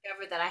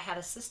discovered that I had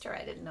a sister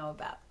I didn't know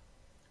about.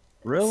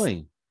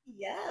 Really?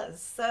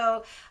 Yes.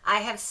 So I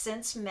have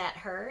since met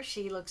her.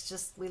 We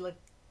look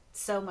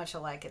so much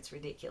alike. It's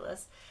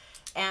ridiculous.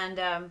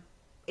 And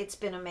it's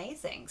been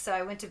amazing. So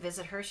I went to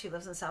visit her. She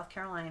lives in South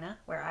Carolina,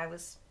 where I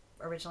was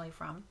originally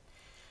from.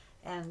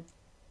 And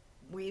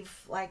we've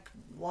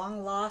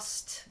long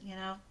lost,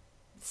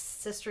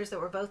 sisters that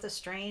were both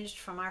estranged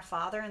from our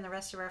father and the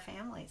rest of our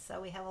family. So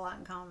we have a lot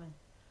in common.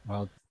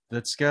 Well,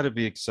 that's got to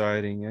be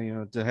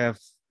exciting, to have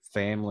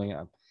family.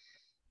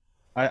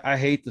 I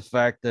hate the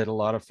fact that a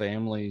lot of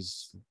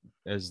families,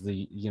 as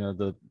the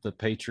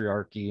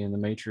patriarchy and the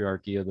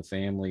matriarchy of the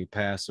family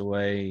pass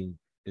away,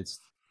 it's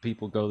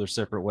people go their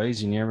separate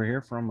ways. You never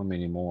hear from them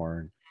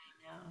anymore.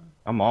 I know.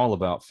 I'm all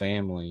about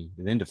family.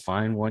 And then to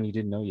find one you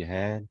didn't know you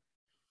had.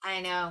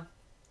 I know.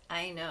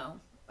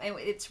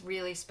 It's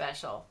really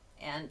special.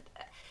 And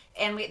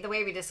the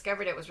way we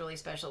discovered it was really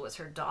special was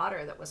her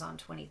daughter that was on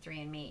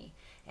 23andMe,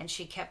 and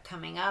she kept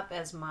coming up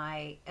as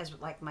my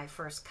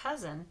first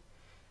cousin,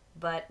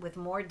 but with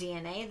more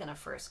DNA than a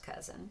first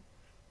cousin.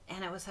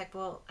 And I was like,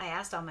 well, I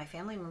asked all my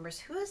family members,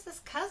 who is this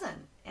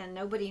cousin? And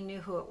nobody knew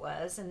who it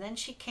was. And then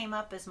she came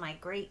up as my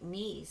great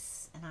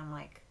niece. And I'm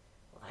like,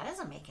 well, that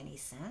doesn't make any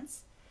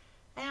sense.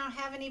 I don't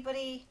have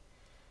anybody.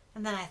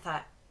 And then I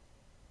thought,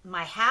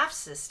 my half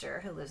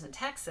sister who lives in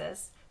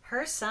Texas,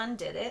 her son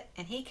did it,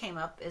 and he came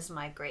up as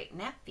my great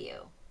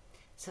nephew.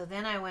 So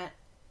then I went,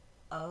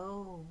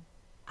 oh,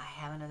 I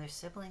have another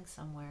sibling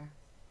somewhere.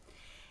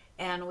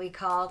 And we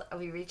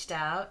reached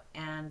out,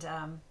 and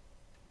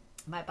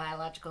my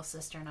biological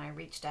sister and I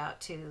reached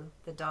out to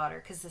the daughter,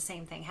 because the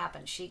same thing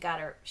happened. She had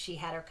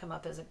her come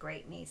up as a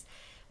great niece.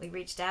 We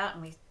reached out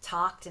and we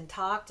talked and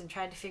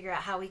tried to figure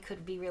out how we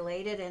could be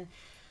related. And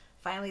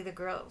finally the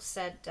girl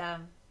said,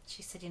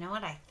 she said, you know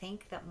what? I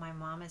think that my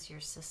mom is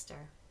your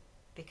sister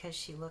because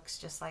she looks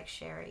just like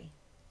Sherry.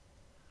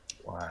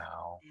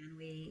 Wow. And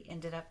we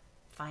ended up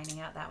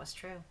finding out that was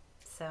true.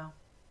 So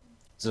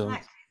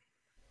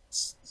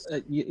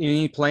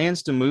any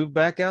plans to move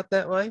back out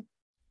that way?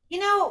 You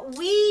know,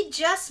 we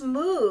just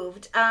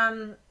moved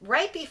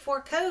right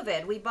before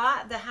COVID. We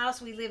bought the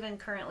house we live in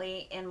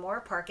currently in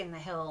Moore Park in the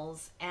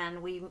hills,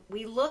 and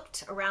we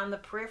looked around the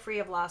periphery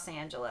of Los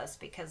Angeles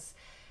because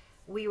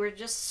we were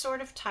just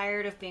sort of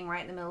tired of being right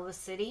in the middle of the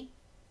city.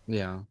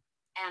 Yeah.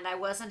 And I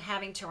wasn't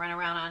having to run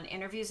around on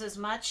interviews as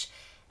much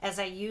as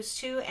I used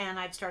to, and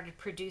I'd started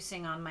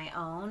producing on my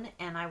own,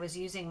 and I was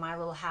using my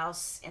little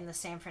house in the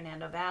San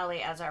Fernando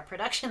Valley as our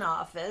production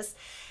office,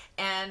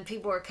 and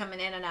people were coming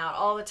in and out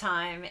all the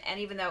time, and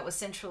even though it was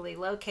centrally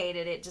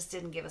located, it just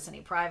didn't give us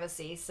any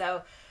privacy.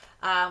 So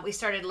we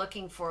started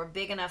looking for a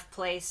big enough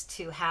place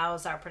to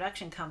house our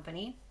production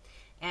company,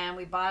 and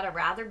we bought a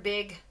rather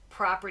big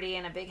property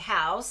and a big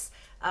house.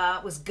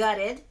 It was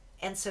gutted,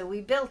 and so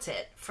we built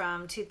it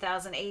from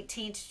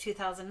 2018 to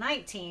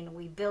 2019.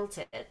 We built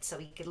it so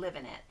we could live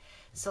in it.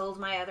 Sold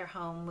my other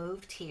home,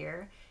 moved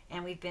here,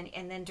 and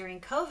and then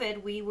during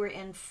COVID, we were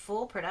in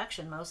full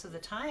production most of the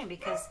time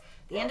because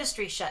the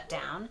industry shut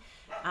down.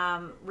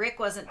 Rick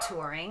wasn't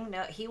touring.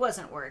 No, he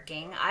wasn't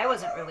working. I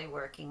wasn't really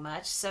working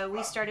much. So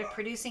we started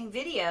producing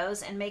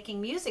videos and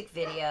making music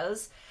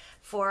videos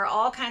for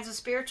all kinds of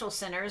spiritual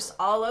centers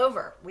all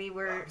over. We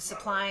were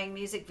supplying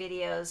music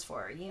videos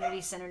for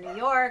Unity Center, New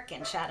York,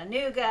 and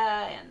Chattanooga,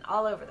 and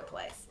all over the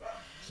place.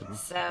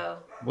 So,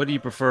 what do you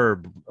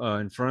prefer,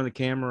 in front of the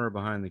camera or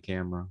behind the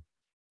camera?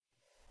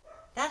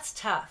 that's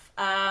tough.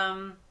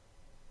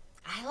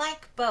 I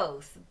like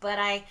both, but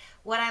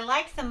what I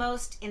liked the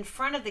most in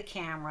front of the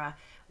camera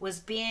was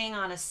being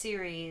on a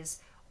series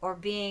or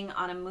being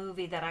on a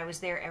movie that I was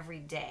there every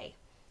day.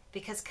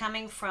 Because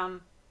coming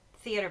from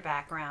theater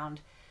background,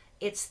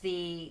 it's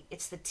the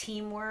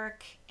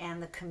teamwork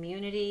and the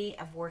community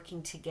of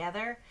working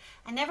together.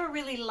 I never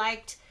really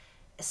liked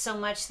so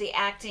much the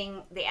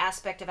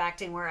aspect of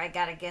acting where I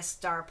got a guest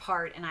star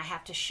part and I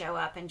have to show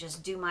up and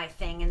just do my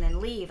thing and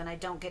then leave and I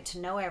don't get to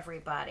know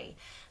everybody.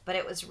 But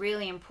it was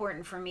really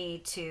important for me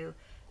to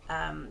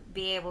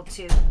be able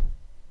to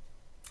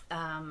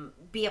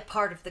be a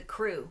part of the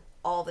crew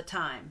all the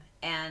time.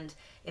 And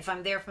if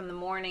I'm there from the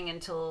morning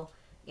until,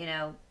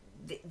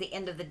 the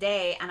end of the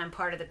day and I'm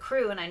part of the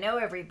crew and I know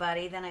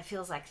everybody, then it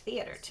feels like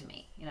theater to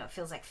me. It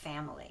feels like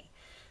family.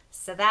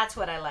 So that's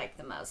what I like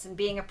the most. And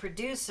being a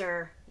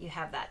producer, you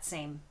have that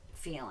same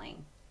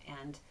feeling.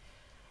 And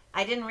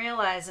I didn't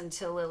realize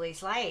until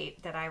Lily's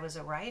Light that I was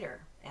a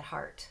writer at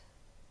heart.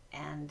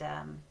 And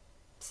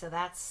so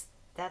that's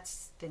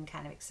been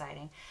kind of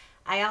exciting.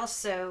 I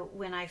also,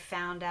 when I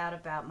found out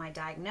about my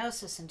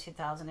diagnosis in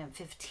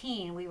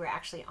 2015, we were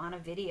actually on a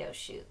video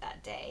shoot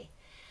that day.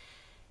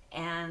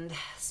 And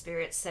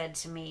Spirit said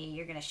to me,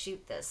 "You're going to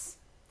shoot this."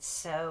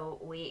 So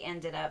we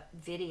ended up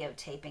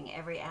videotaping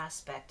every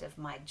aspect of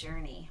my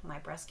journey, my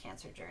breast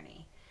cancer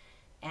journey.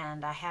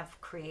 And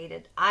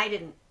I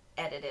didn't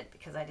edit it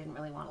because I didn't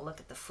really want to look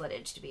at the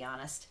footage, to be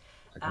honest.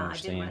 I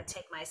didn't want to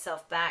take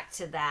myself back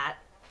to that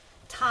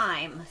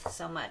time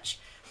so much.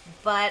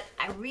 But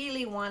I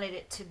really wanted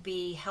it to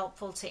be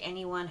helpful to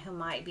anyone who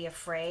might be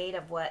afraid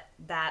of what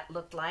that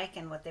looked like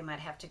and what they might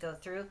have to go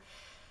through.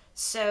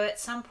 So at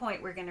some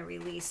point, we're going to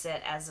release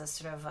it as a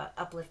sort of a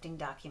uplifting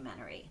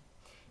documentary.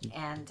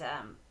 And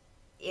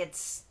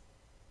it's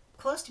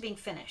close to being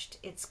finished.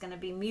 It's going to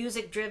be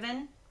music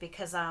driven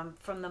because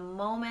from the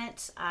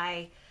moment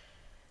I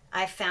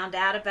found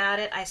out about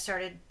it, I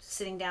started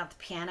sitting down at the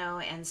piano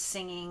and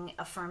singing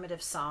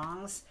affirmative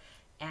songs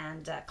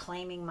and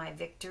claiming my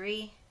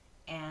victory.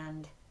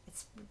 And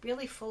it's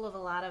really full of a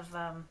lot of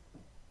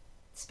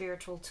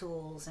spiritual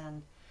tools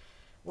and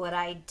what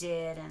I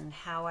did and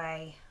how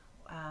I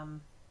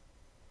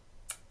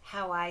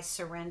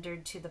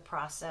surrendered to the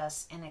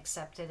process and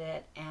accepted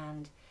it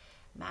and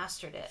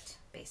mastered it,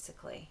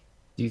 basically.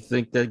 Do you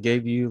think that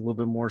gave you a little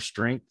bit more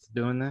strength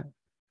doing that?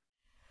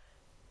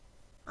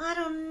 I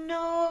don't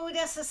know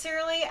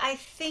necessarily. I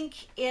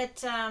think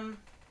it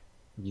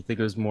You think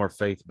it was more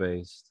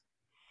faith-based?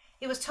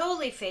 it was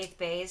totally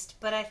faith-based,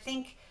 but I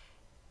think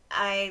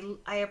I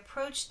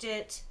approached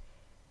it.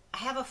 I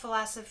have a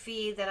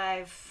philosophy that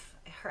I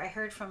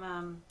heard from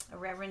a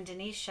Reverend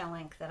Denise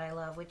Schelling that I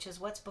love, which is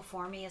what's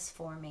before me is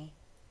for me.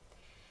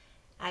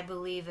 I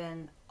believe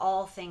in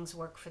all things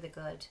work for the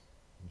good.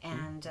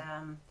 And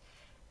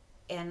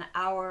in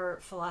our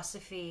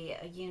philosophy,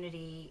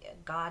 unity,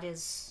 God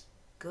is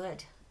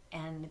good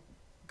and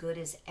good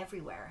is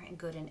everywhere and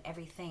good in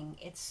everything.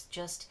 It's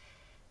just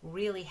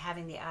really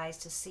having the eyes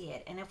to see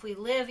it. And if we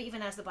live,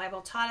 even as the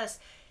Bible taught us,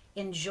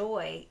 in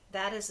joy,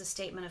 that is a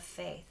statement of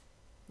faith.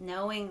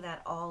 Knowing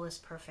that all is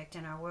perfect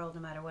in our world,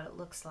 no matter what it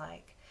looks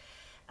like.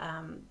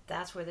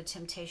 That's where the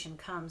temptation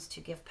comes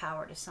to give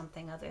power to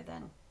something other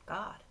than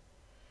God.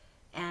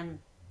 And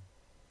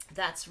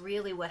that's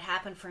really what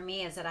happened for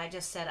me, is that I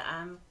just said,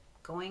 I'm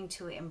going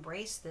to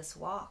embrace this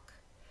walk.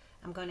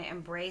 I'm going to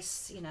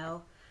embrace,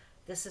 I'm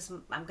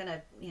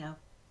going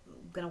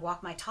to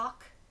walk my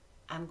talk.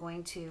 I'm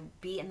going to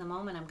be in the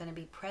moment. I'm going to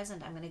be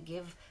present. I'm going to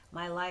give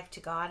my life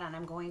to God, and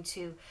I'm going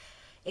to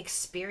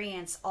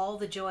experience all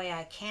the joy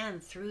I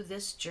can through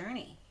this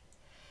journey.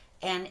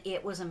 And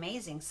it was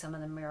amazing, some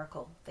of the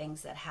miracle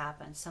things that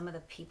happened, some of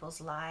the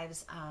people's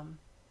lives.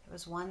 There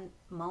was one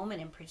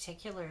moment in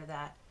particular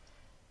that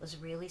was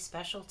really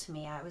special to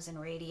me. I was in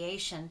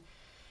radiation,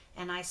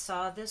 and I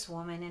saw this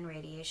woman in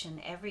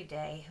radiation every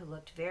day who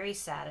looked very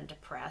sad and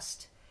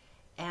depressed.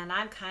 And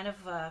I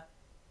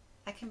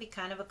can be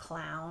kind of a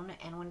clown,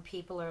 and when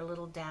people are a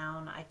little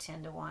down, I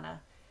tend to want to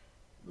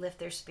lift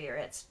their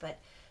spirits. But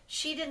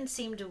she didn't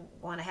seem to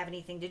want to have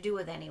anything to do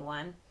with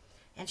anyone.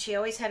 And she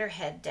always had her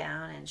head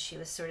down, and she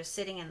was sort of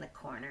sitting in the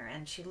corner,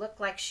 and she looked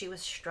like she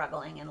was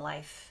struggling in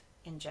life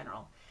in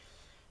general.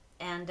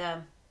 And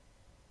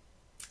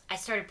I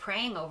started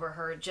praying over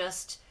her,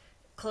 just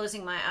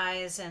closing my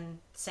eyes and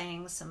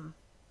saying some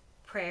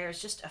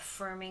prayers, just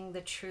affirming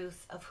the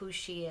truth of who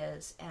she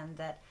is, and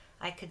that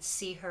I could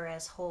see her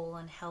as whole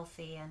and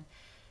healthy.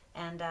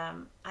 And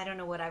I don't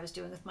know what I was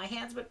doing with my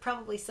hands, but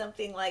probably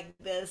something like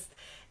this.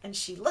 And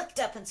she looked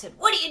up and said,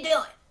 "What are you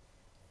doing?"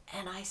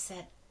 And I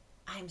said,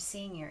 "I'm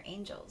seeing your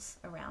angels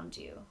around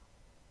you,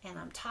 and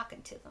I'm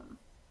talking to them."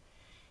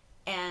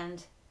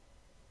 And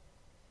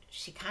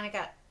she kind of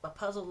got a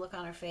puzzled look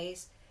on her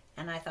face,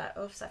 and I thought,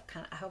 oops,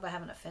 I hope I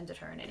haven't offended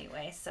her in any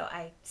way. So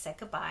I said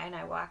goodbye, and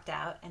I walked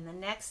out. And the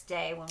next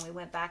day, when we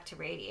went back to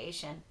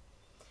radiation,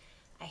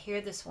 I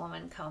hear this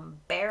woman come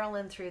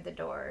barreling through the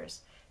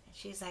doors, and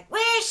she's like,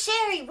 "Where's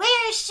Sherry?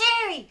 Where's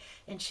Sherry?"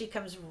 And she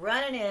comes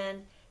running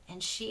in,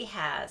 and she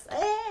had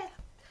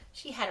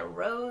a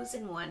rose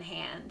in one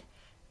hand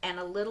and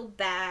a little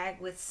bag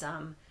with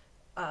some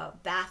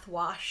bath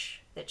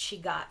wash that she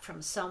got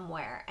from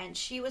somewhere. And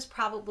she was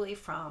probably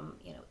from,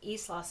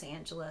 East Los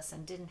Angeles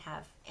and didn't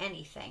have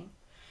anything.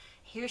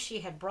 Here she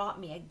had brought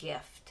me a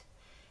gift,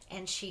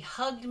 and she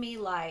hugged me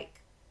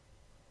like,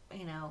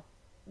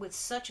 with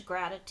such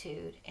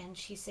gratitude. And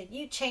she said,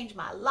 "You changed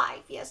my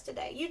life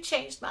yesterday. You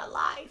changed my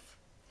life."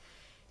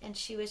 And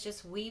she was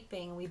just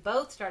weeping. We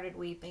both started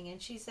weeping.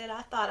 And she said,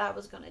 "I thought I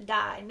was going to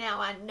die.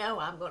 Now I know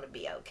I'm going to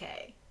be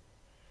okay."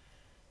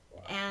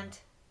 Wow. And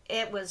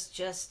it was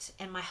just,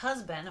 and my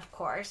husband, of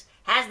course,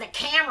 has the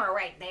camera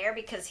right there,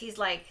 because he's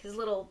like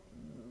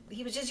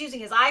he was just using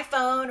his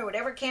iPhone or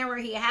whatever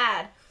camera he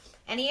had.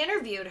 And he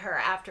interviewed her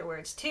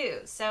afterwards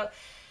too. So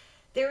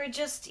there were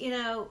just,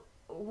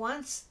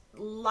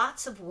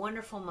 lots of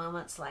wonderful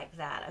moments like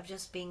that, of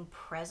just being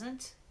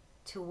present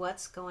to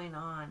what's going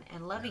on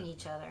and loving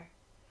each other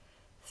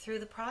through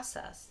the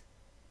process.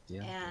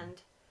 Yeah.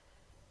 And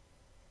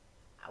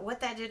what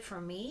that did for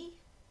me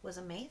was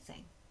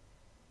amazing.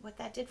 What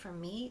that did for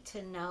me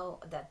to know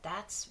that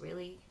that's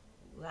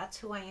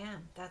who I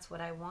am. That's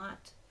what I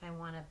want. I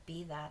want to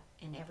be that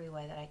in every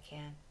way that I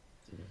can.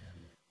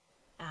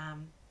 Yeah.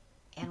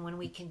 And when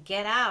we can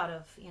get out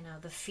of,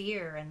 the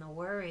fear and the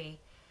worry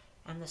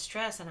and the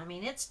stress, and I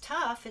mean, it's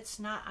tough.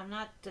 I'm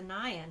not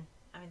denying.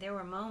 I mean, there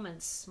were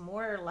moments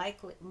more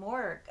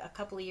a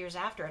couple of years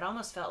after. It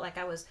almost felt like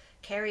I was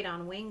carried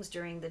on wings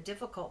during the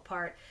difficult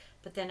part.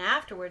 But then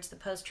afterwards, the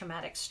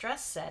post-traumatic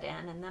stress set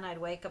in, and then I'd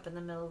wake up in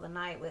the middle of the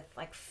night with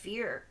like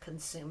fear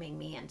consuming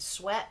me and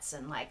sweats,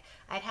 and like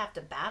I'd have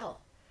to battle.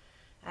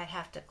 I'd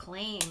have to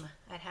claim.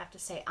 I'd have to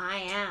say, "I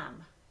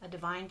am a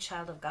divine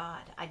child of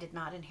God. I did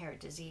not inherit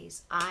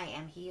disease. I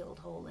am healed,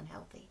 whole, and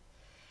healthy."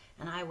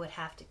 And I would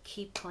have to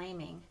keep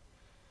claiming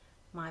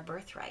my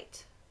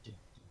birthright.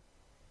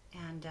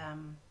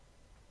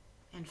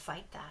 And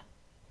fight that.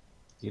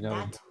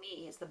 That to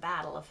me is the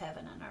battle of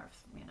heaven and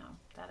earth.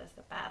 That is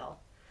the battle,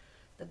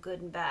 the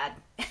good and bad.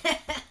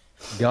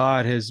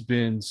 God has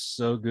been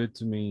so good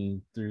to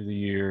me through the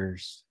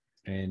years.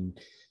 And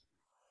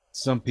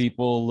some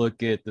people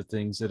look at the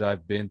things that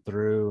I've been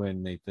through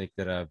and they think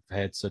that I've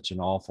had such an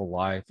awful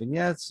life. And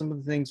yeah, some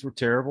of the things were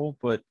terrible,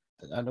 but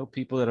I know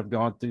people that have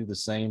gone through the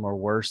same or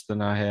worse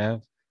than I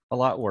have, a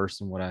lot worse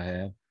than what I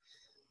have.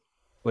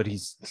 But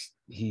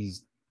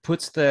he's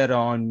puts that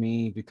on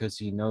me because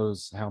he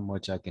knows how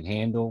much I can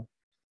handle,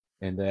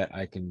 and that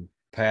I can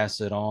pass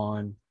it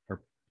on,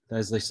 or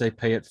as they say,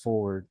 pay it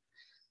forward.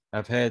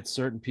 I've had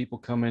certain people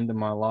come into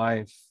my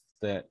life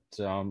that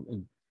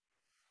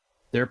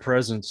their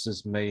presence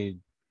has made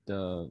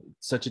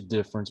such a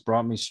difference,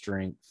 brought me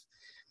strength.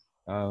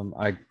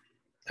 I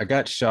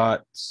got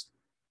shot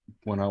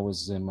when I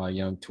was in my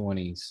young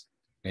 20s,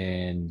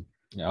 and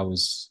I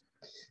was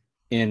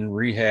in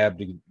rehab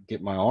to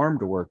get my arm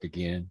to work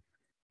again.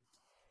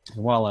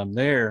 And while I'm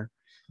there,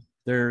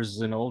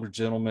 there's an older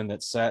gentleman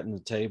that sat in the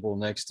table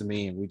next to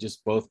me, and we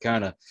just both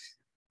kind of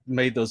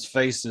made those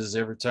faces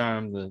every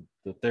time the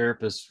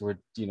therapist would,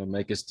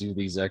 make us do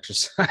these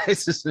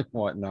exercises and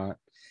whatnot.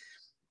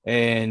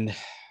 And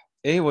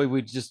anyway,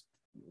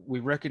 we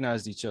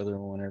recognized each other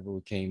whenever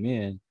we came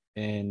in,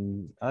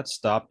 and I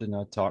stopped and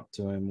I talked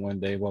to him one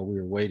day while we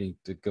were waiting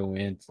to go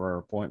in for our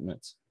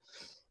appointments.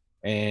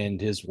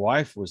 And his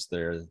wife was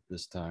there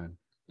this time,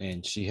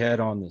 and she had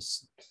on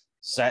this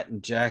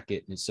satin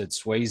jacket and it said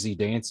Swayze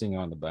Dancing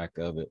on the back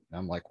of it.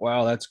 I'm like,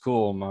 wow, that's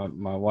cool.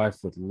 My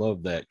wife would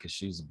love that because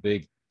she's a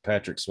big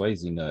Patrick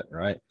Swayze nut,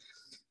 right?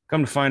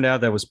 Come to find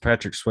out that was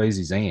Patrick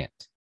Swayze's aunt,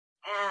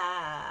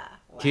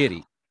 Wow.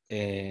 Kitty.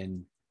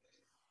 And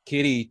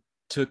Kitty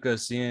took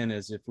us in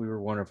as if we were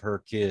one of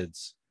her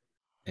kids,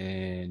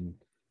 and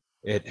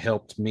it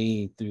helped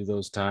me through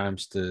those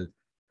times to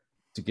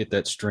get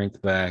that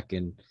strength back.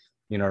 And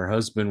her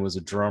husband was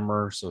a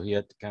drummer, so he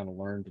had to kind of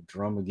learn to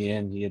drum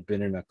again. He had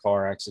been in a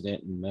car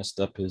accident and messed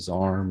up his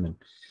arm,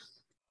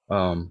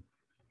 and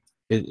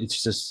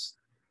it's just,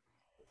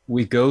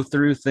 we go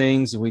through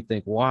things and we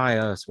think, why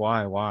us,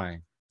 why,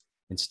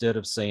 instead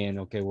of saying,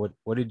 okay,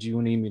 what did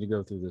you need me to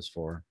go through this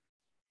for?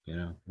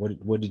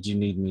 What did you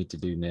need me to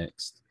do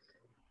next?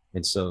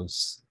 And so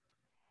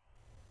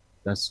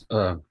that's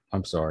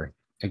I'm sorry,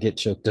 I get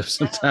choked up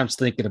sometimes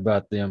thinking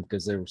about them,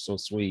 because they were so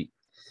sweet.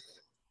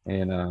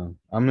 And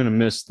I'm gonna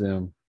miss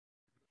them,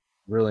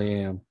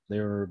 really am. They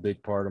were a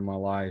big part of my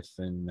life,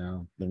 and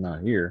they're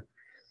not here,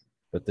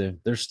 but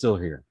they're still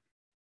here.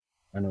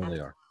 I know they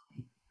are.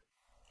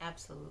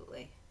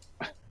 Absolutely.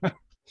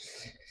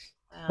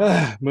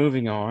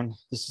 Moving on.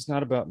 This is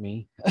not about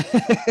me.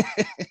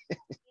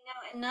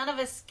 None of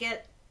us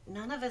get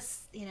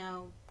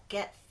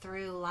get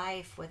through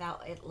life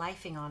without it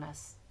lifing on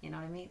us. You know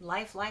what I mean?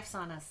 Life's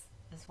on us,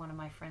 as one of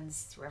my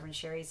friends, Reverend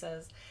Sherry,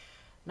 says.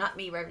 Not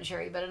me, Reverend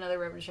Sherry, but another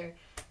Reverend Sherry.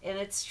 And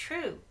it's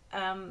true.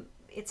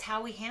 It's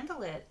how we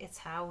handle it. It's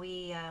how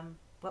we,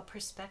 what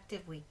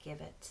perspective we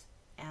give it.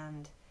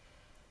 And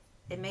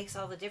it makes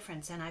all the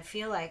difference. And I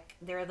feel like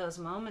there are those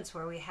moments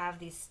where we have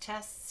these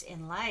tests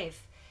in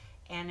life,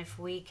 and if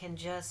we can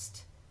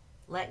just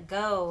let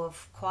go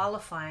of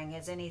qualifying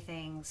as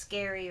anything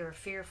scary or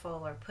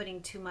fearful or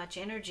putting too much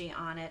energy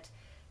on it,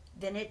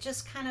 then it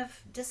just kind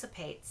of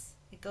dissipates.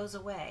 It goes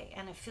away.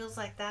 And it feels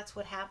like that's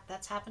what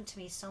that's happened to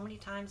me so many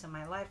times in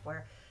my life,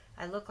 where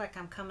I look like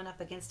I'm coming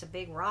up against a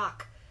big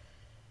rock.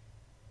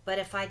 But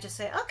if I just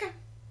say, okay,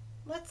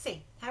 let's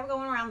see how we're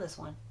going around this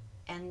one,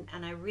 and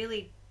I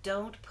really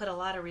don't put a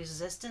lot of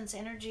resistance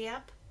energy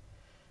up,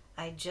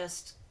 I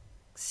just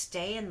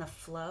stay in the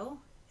flow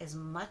as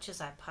much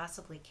as I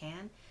possibly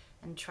can,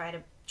 and try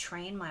to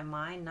train my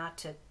mind not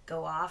to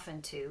go off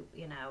into,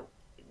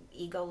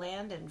 ego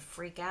land and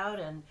freak out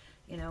and,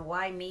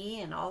 why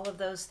me and all of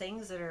those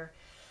things that are,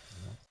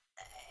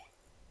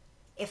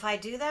 if I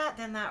do that,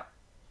 then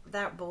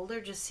that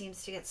boulder just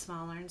seems to get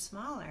smaller and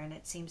smaller, and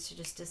it seems to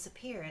just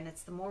disappear. And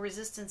it's the more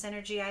resistance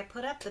energy I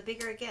put up, the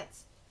bigger it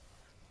gets.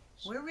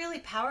 We're really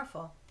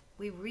powerful.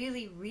 We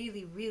really,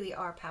 really, really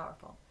are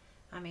powerful.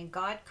 I mean,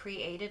 God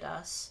created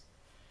us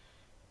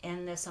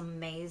in this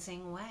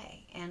amazing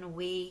way, and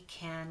we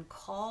can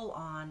call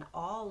on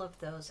all of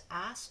those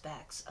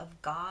aspects of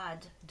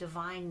God,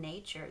 divine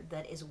nature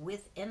that is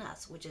within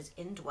us, which is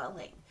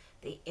indwelling,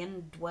 the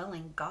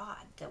indwelling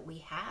God that we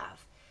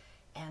have.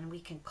 And we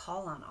can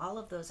call on all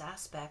of those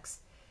aspects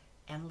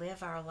and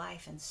live our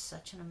life in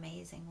such an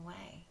amazing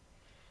way.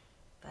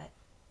 But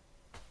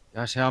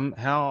gosh,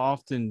 how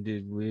often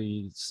did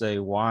we say,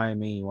 why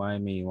me, why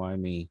me, why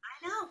me?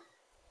 I know.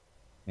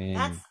 And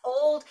that's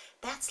old.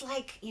 That's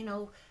like,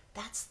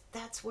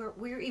 that's where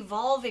we're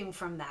evolving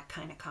from, that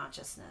kind of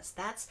consciousness.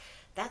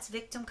 That's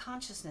victim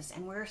consciousness,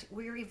 and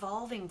we're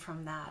evolving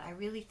from that. I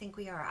really think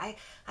we are.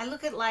 I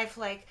look at life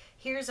like,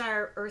 here's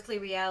our earthly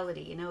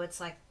reality.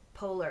 It's like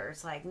polar.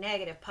 It's like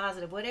negative,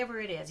 positive, whatever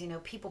it is.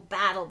 People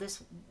battle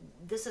this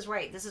is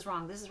right, this is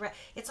wrong, this is right.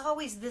 It's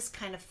always this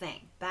kind of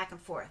thing, back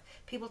and forth.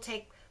 People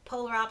take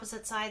polar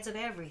opposite sides of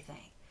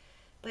everything.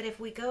 But if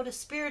we go to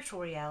spiritual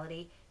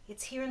reality,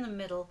 it's here in the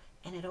middle,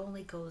 and it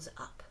only goes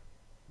up.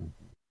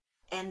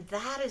 And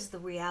that is the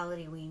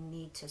reality we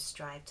need to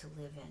strive to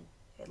live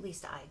in. At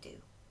least I do.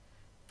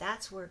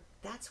 That's where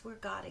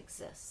God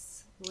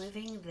exists,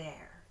 living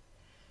there.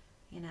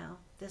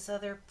 This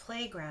other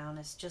playground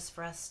is just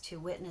for us to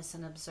witness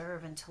and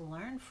observe and to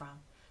learn from,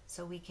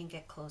 so we can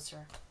get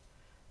closer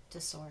to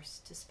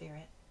source, to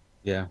spirit.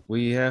 Yeah,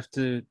 we have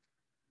to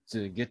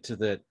get to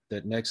that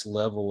next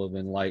level of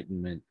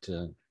enlightenment,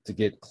 to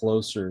get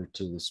closer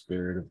to the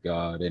Spirit of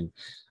God. And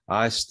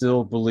I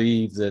still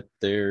believe that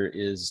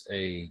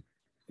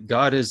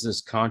God is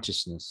this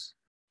consciousness,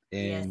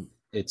 and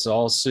it's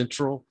all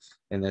central,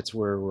 and that's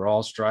where we're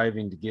all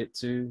striving to get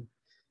to.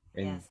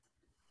 And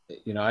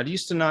I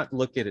used to not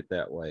look at it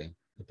that way,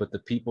 but the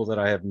people that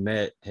I have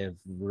met have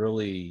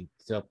really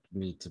helped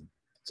me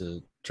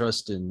to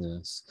trust in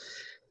this.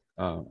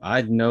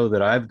 I know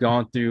that I've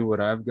gone through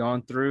what I've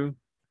gone through,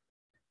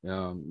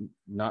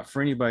 not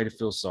for anybody to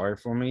feel sorry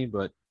for me,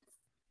 but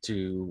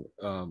to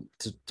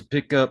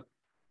pick up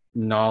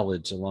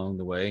knowledge along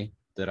the way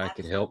that I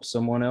could help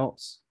someone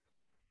else.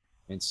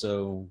 And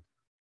so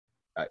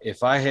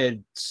if I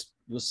had,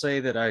 let's say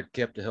that I'd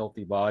kept a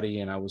healthy body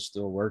and I was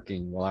still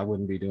working, well, I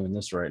wouldn't be doing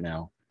this right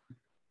now.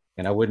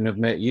 And I wouldn't have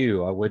met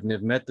you. I wouldn't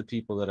have met the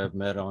people that I've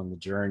met on the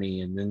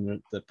journey. And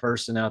then the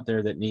person out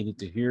there that needed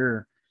to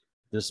hear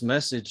this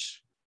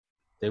message,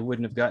 they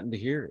wouldn't have gotten to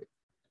hear it.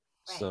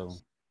 Right.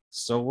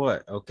 So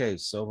what? Okay,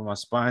 so my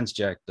spine's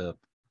jacked up.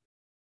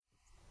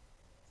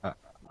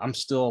 I'm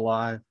still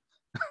alive.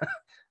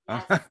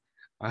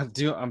 I'm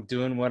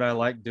doing what I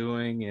like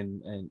doing,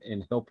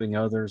 and helping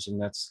others.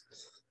 And that's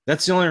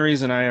the only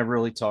reason I ever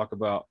really talk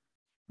about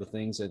the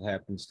things that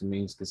happens to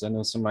me, is because I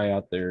know somebody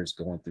out there is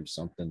going through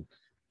something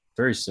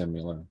very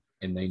similar,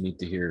 and they need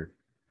to hear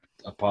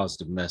a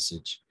positive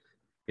message.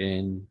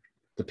 And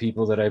the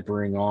people that I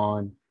bring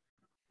on,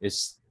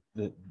 it's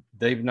that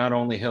they've not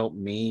only helped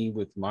me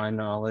with my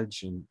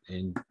knowledge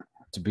and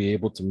to be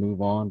able to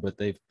move on, but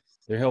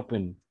they're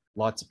helping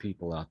lots of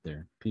people out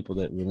there, people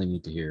that really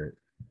need to hear it.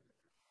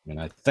 And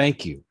I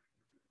thank you.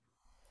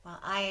 Well,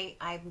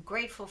 I'm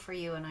grateful for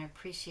you, and I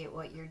appreciate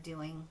what you're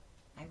doing.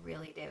 I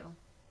really do.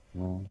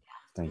 Well,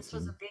 thank This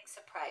was a you. big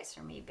surprise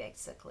for me,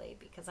 basically,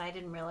 because I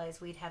didn't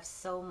realize we'd have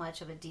so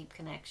much of a deep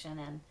connection,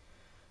 and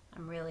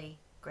I'm really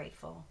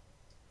grateful.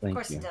 Of Thank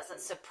course, you. it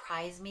doesn't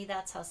surprise me.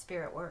 That's how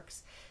spirit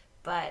works.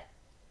 But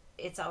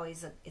it's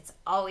always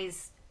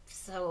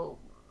so,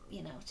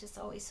 just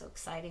always so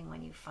exciting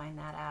when you find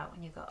that out.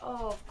 When you go,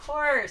 oh, of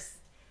course.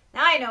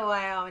 Now I know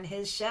why I'm on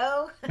his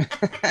show.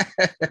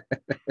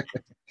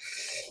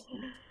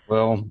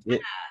 Well,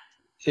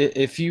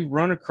 if you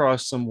run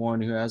across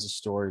someone who has a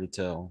story to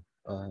tell,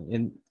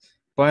 and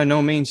by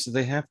no means do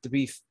they have to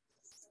be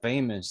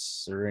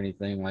famous or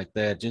anything like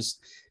that.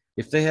 Just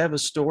if they have a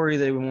story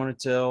they want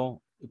to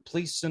tell,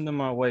 please send them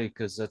my way,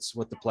 because that's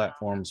what the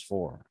platform's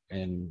for,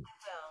 and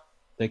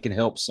they can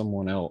help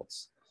someone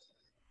else.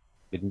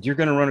 And you're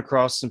going to run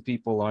across some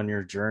people on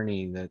your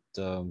journey that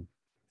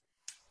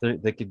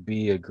they could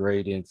be a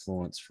great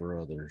influence for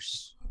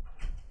others.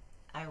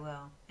 I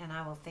will, and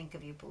I will think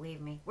of you.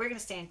 Believe me, we're gonna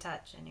stay in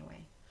touch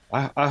anyway.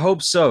 I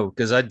hope so,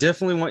 because I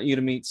definitely want you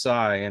to meet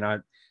Cy, and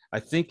I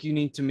think you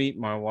need to meet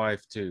my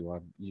wife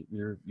too.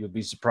 You'll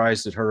be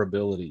surprised at her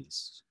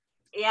abilities.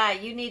 Yeah,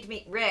 you need to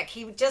meet Rick.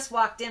 He just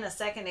walked in a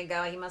second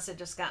ago. He must have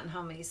just gotten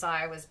home and he saw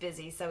I was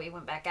busy, so he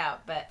went back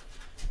out. But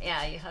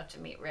yeah, you have to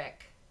meet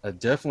Rick. I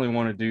definitely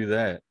want to do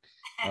that.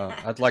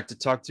 I'd like to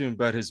talk to him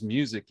about his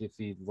music if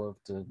he'd love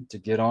to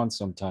get on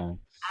sometime.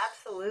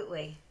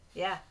 Absolutely.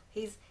 Yeah,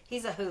 he's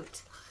a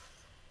hoot.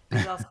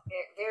 He's also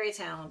very, very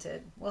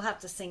talented. We'll have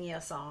to sing you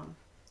a song.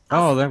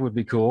 Oh, that would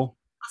be cool.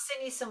 I'll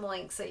send you some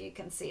links so you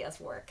can see us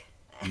work.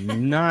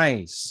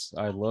 Nice.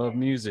 I love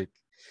music.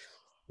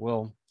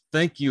 Well,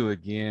 thank you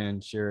again,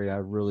 Sherry. I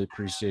really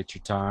appreciate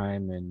your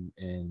time, and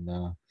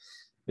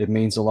it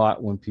means a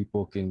lot when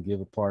people can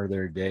give a part of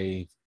their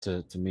day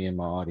to me and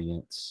my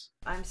audience.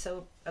 I'm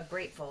so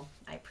grateful.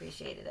 I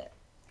appreciated it.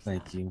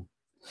 Thank you.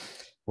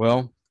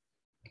 Well,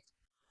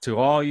 to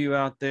all you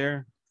out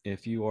there,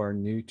 if you are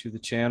new to the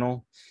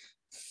channel,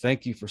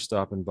 thank you for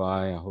stopping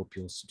by. I hope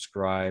you'll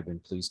subscribe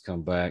and please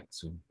come back.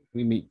 So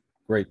we meet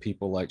great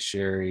people like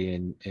Sherry,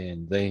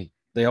 and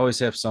they always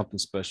have something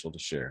special to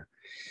share.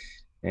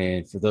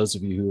 And for those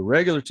of you who are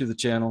regular to the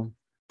channel,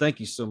 thank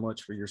you so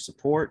much for your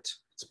support.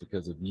 It's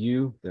because of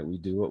you that we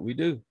do what we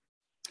do.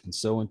 And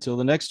so until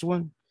the next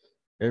one,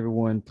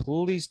 everyone,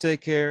 please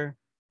take care,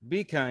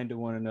 be kind to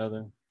one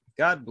another.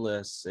 God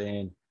bless,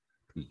 and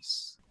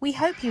peace. We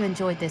hope you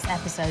enjoyed this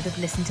episode of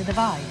Listen to the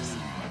Vibes.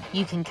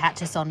 You can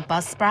catch us on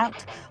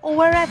Buzzsprout or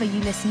wherever you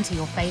listen to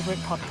your favourite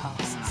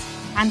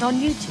podcasts. And on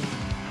YouTube.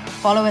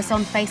 Follow us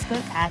on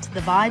Facebook at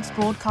The Vibes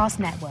Broadcast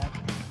Network